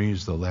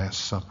memories, the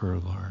Last Supper,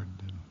 Lord.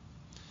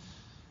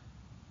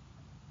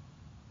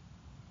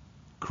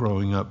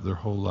 Growing up their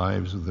whole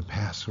lives with the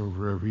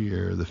Passover every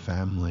year, the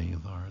family,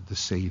 Lord, the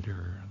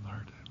Seder,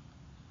 Lord.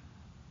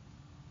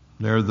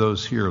 There are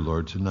those here,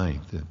 Lord,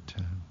 tonight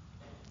that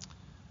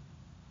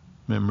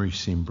memories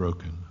seem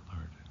broken,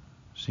 Lord.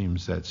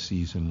 Seems that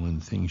season when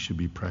things should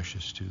be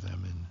precious to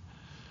them,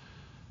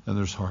 and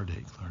there's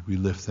heartache, Lord. We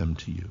lift them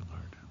to you,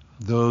 Lord.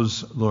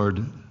 Those,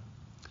 Lord,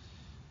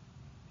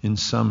 in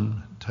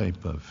some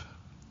type of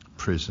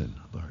prison,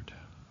 Lord.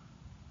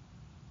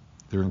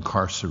 They're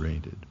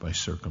incarcerated by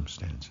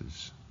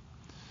circumstances,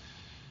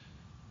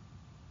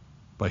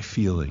 by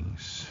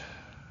feelings,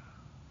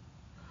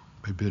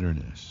 by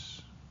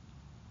bitterness,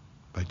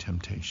 by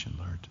temptation,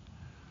 Lord.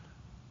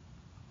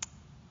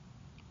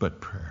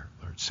 But prayer,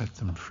 Lord, set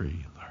them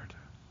free, Lord.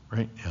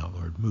 Right now,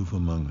 Lord, move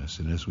among us,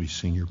 and as we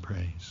sing your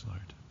praise,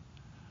 Lord.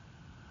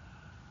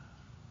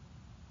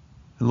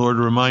 And Lord,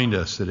 remind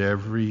us that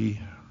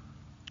every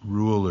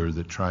ruler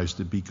that tries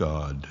to be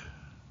God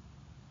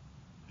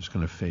is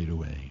going to fade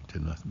away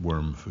to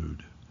worm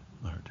food,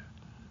 Lord.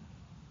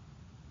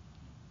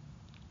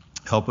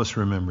 Help us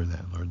remember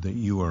that, Lord, that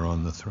you are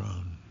on the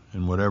throne,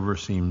 and whatever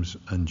seems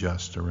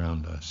unjust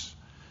around us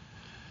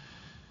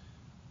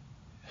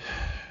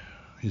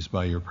is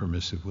by your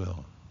permissive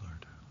will,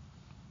 Lord.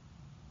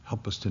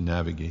 Help us to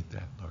navigate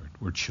that, Lord.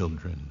 We're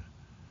children,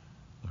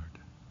 Lord.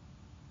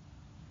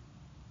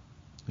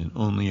 And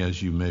only as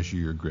you measure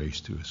your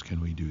grace to us can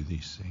we do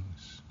these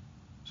things.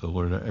 So,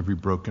 Lord, every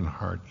broken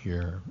heart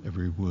here,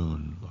 every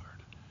wound, Lord,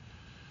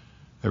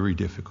 every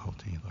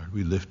difficulty, Lord,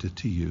 we lift it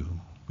to you.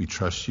 We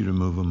trust you to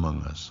move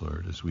among us,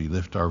 Lord, as we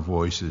lift our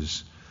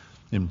voices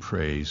in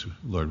praise.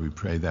 Lord, we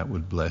pray that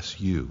would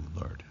bless you,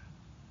 Lord,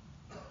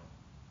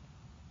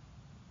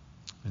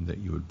 and that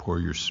you would pour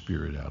your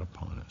Spirit out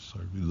upon us.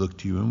 Lord, we look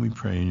to you and we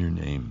pray in your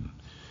name.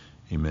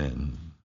 Amen.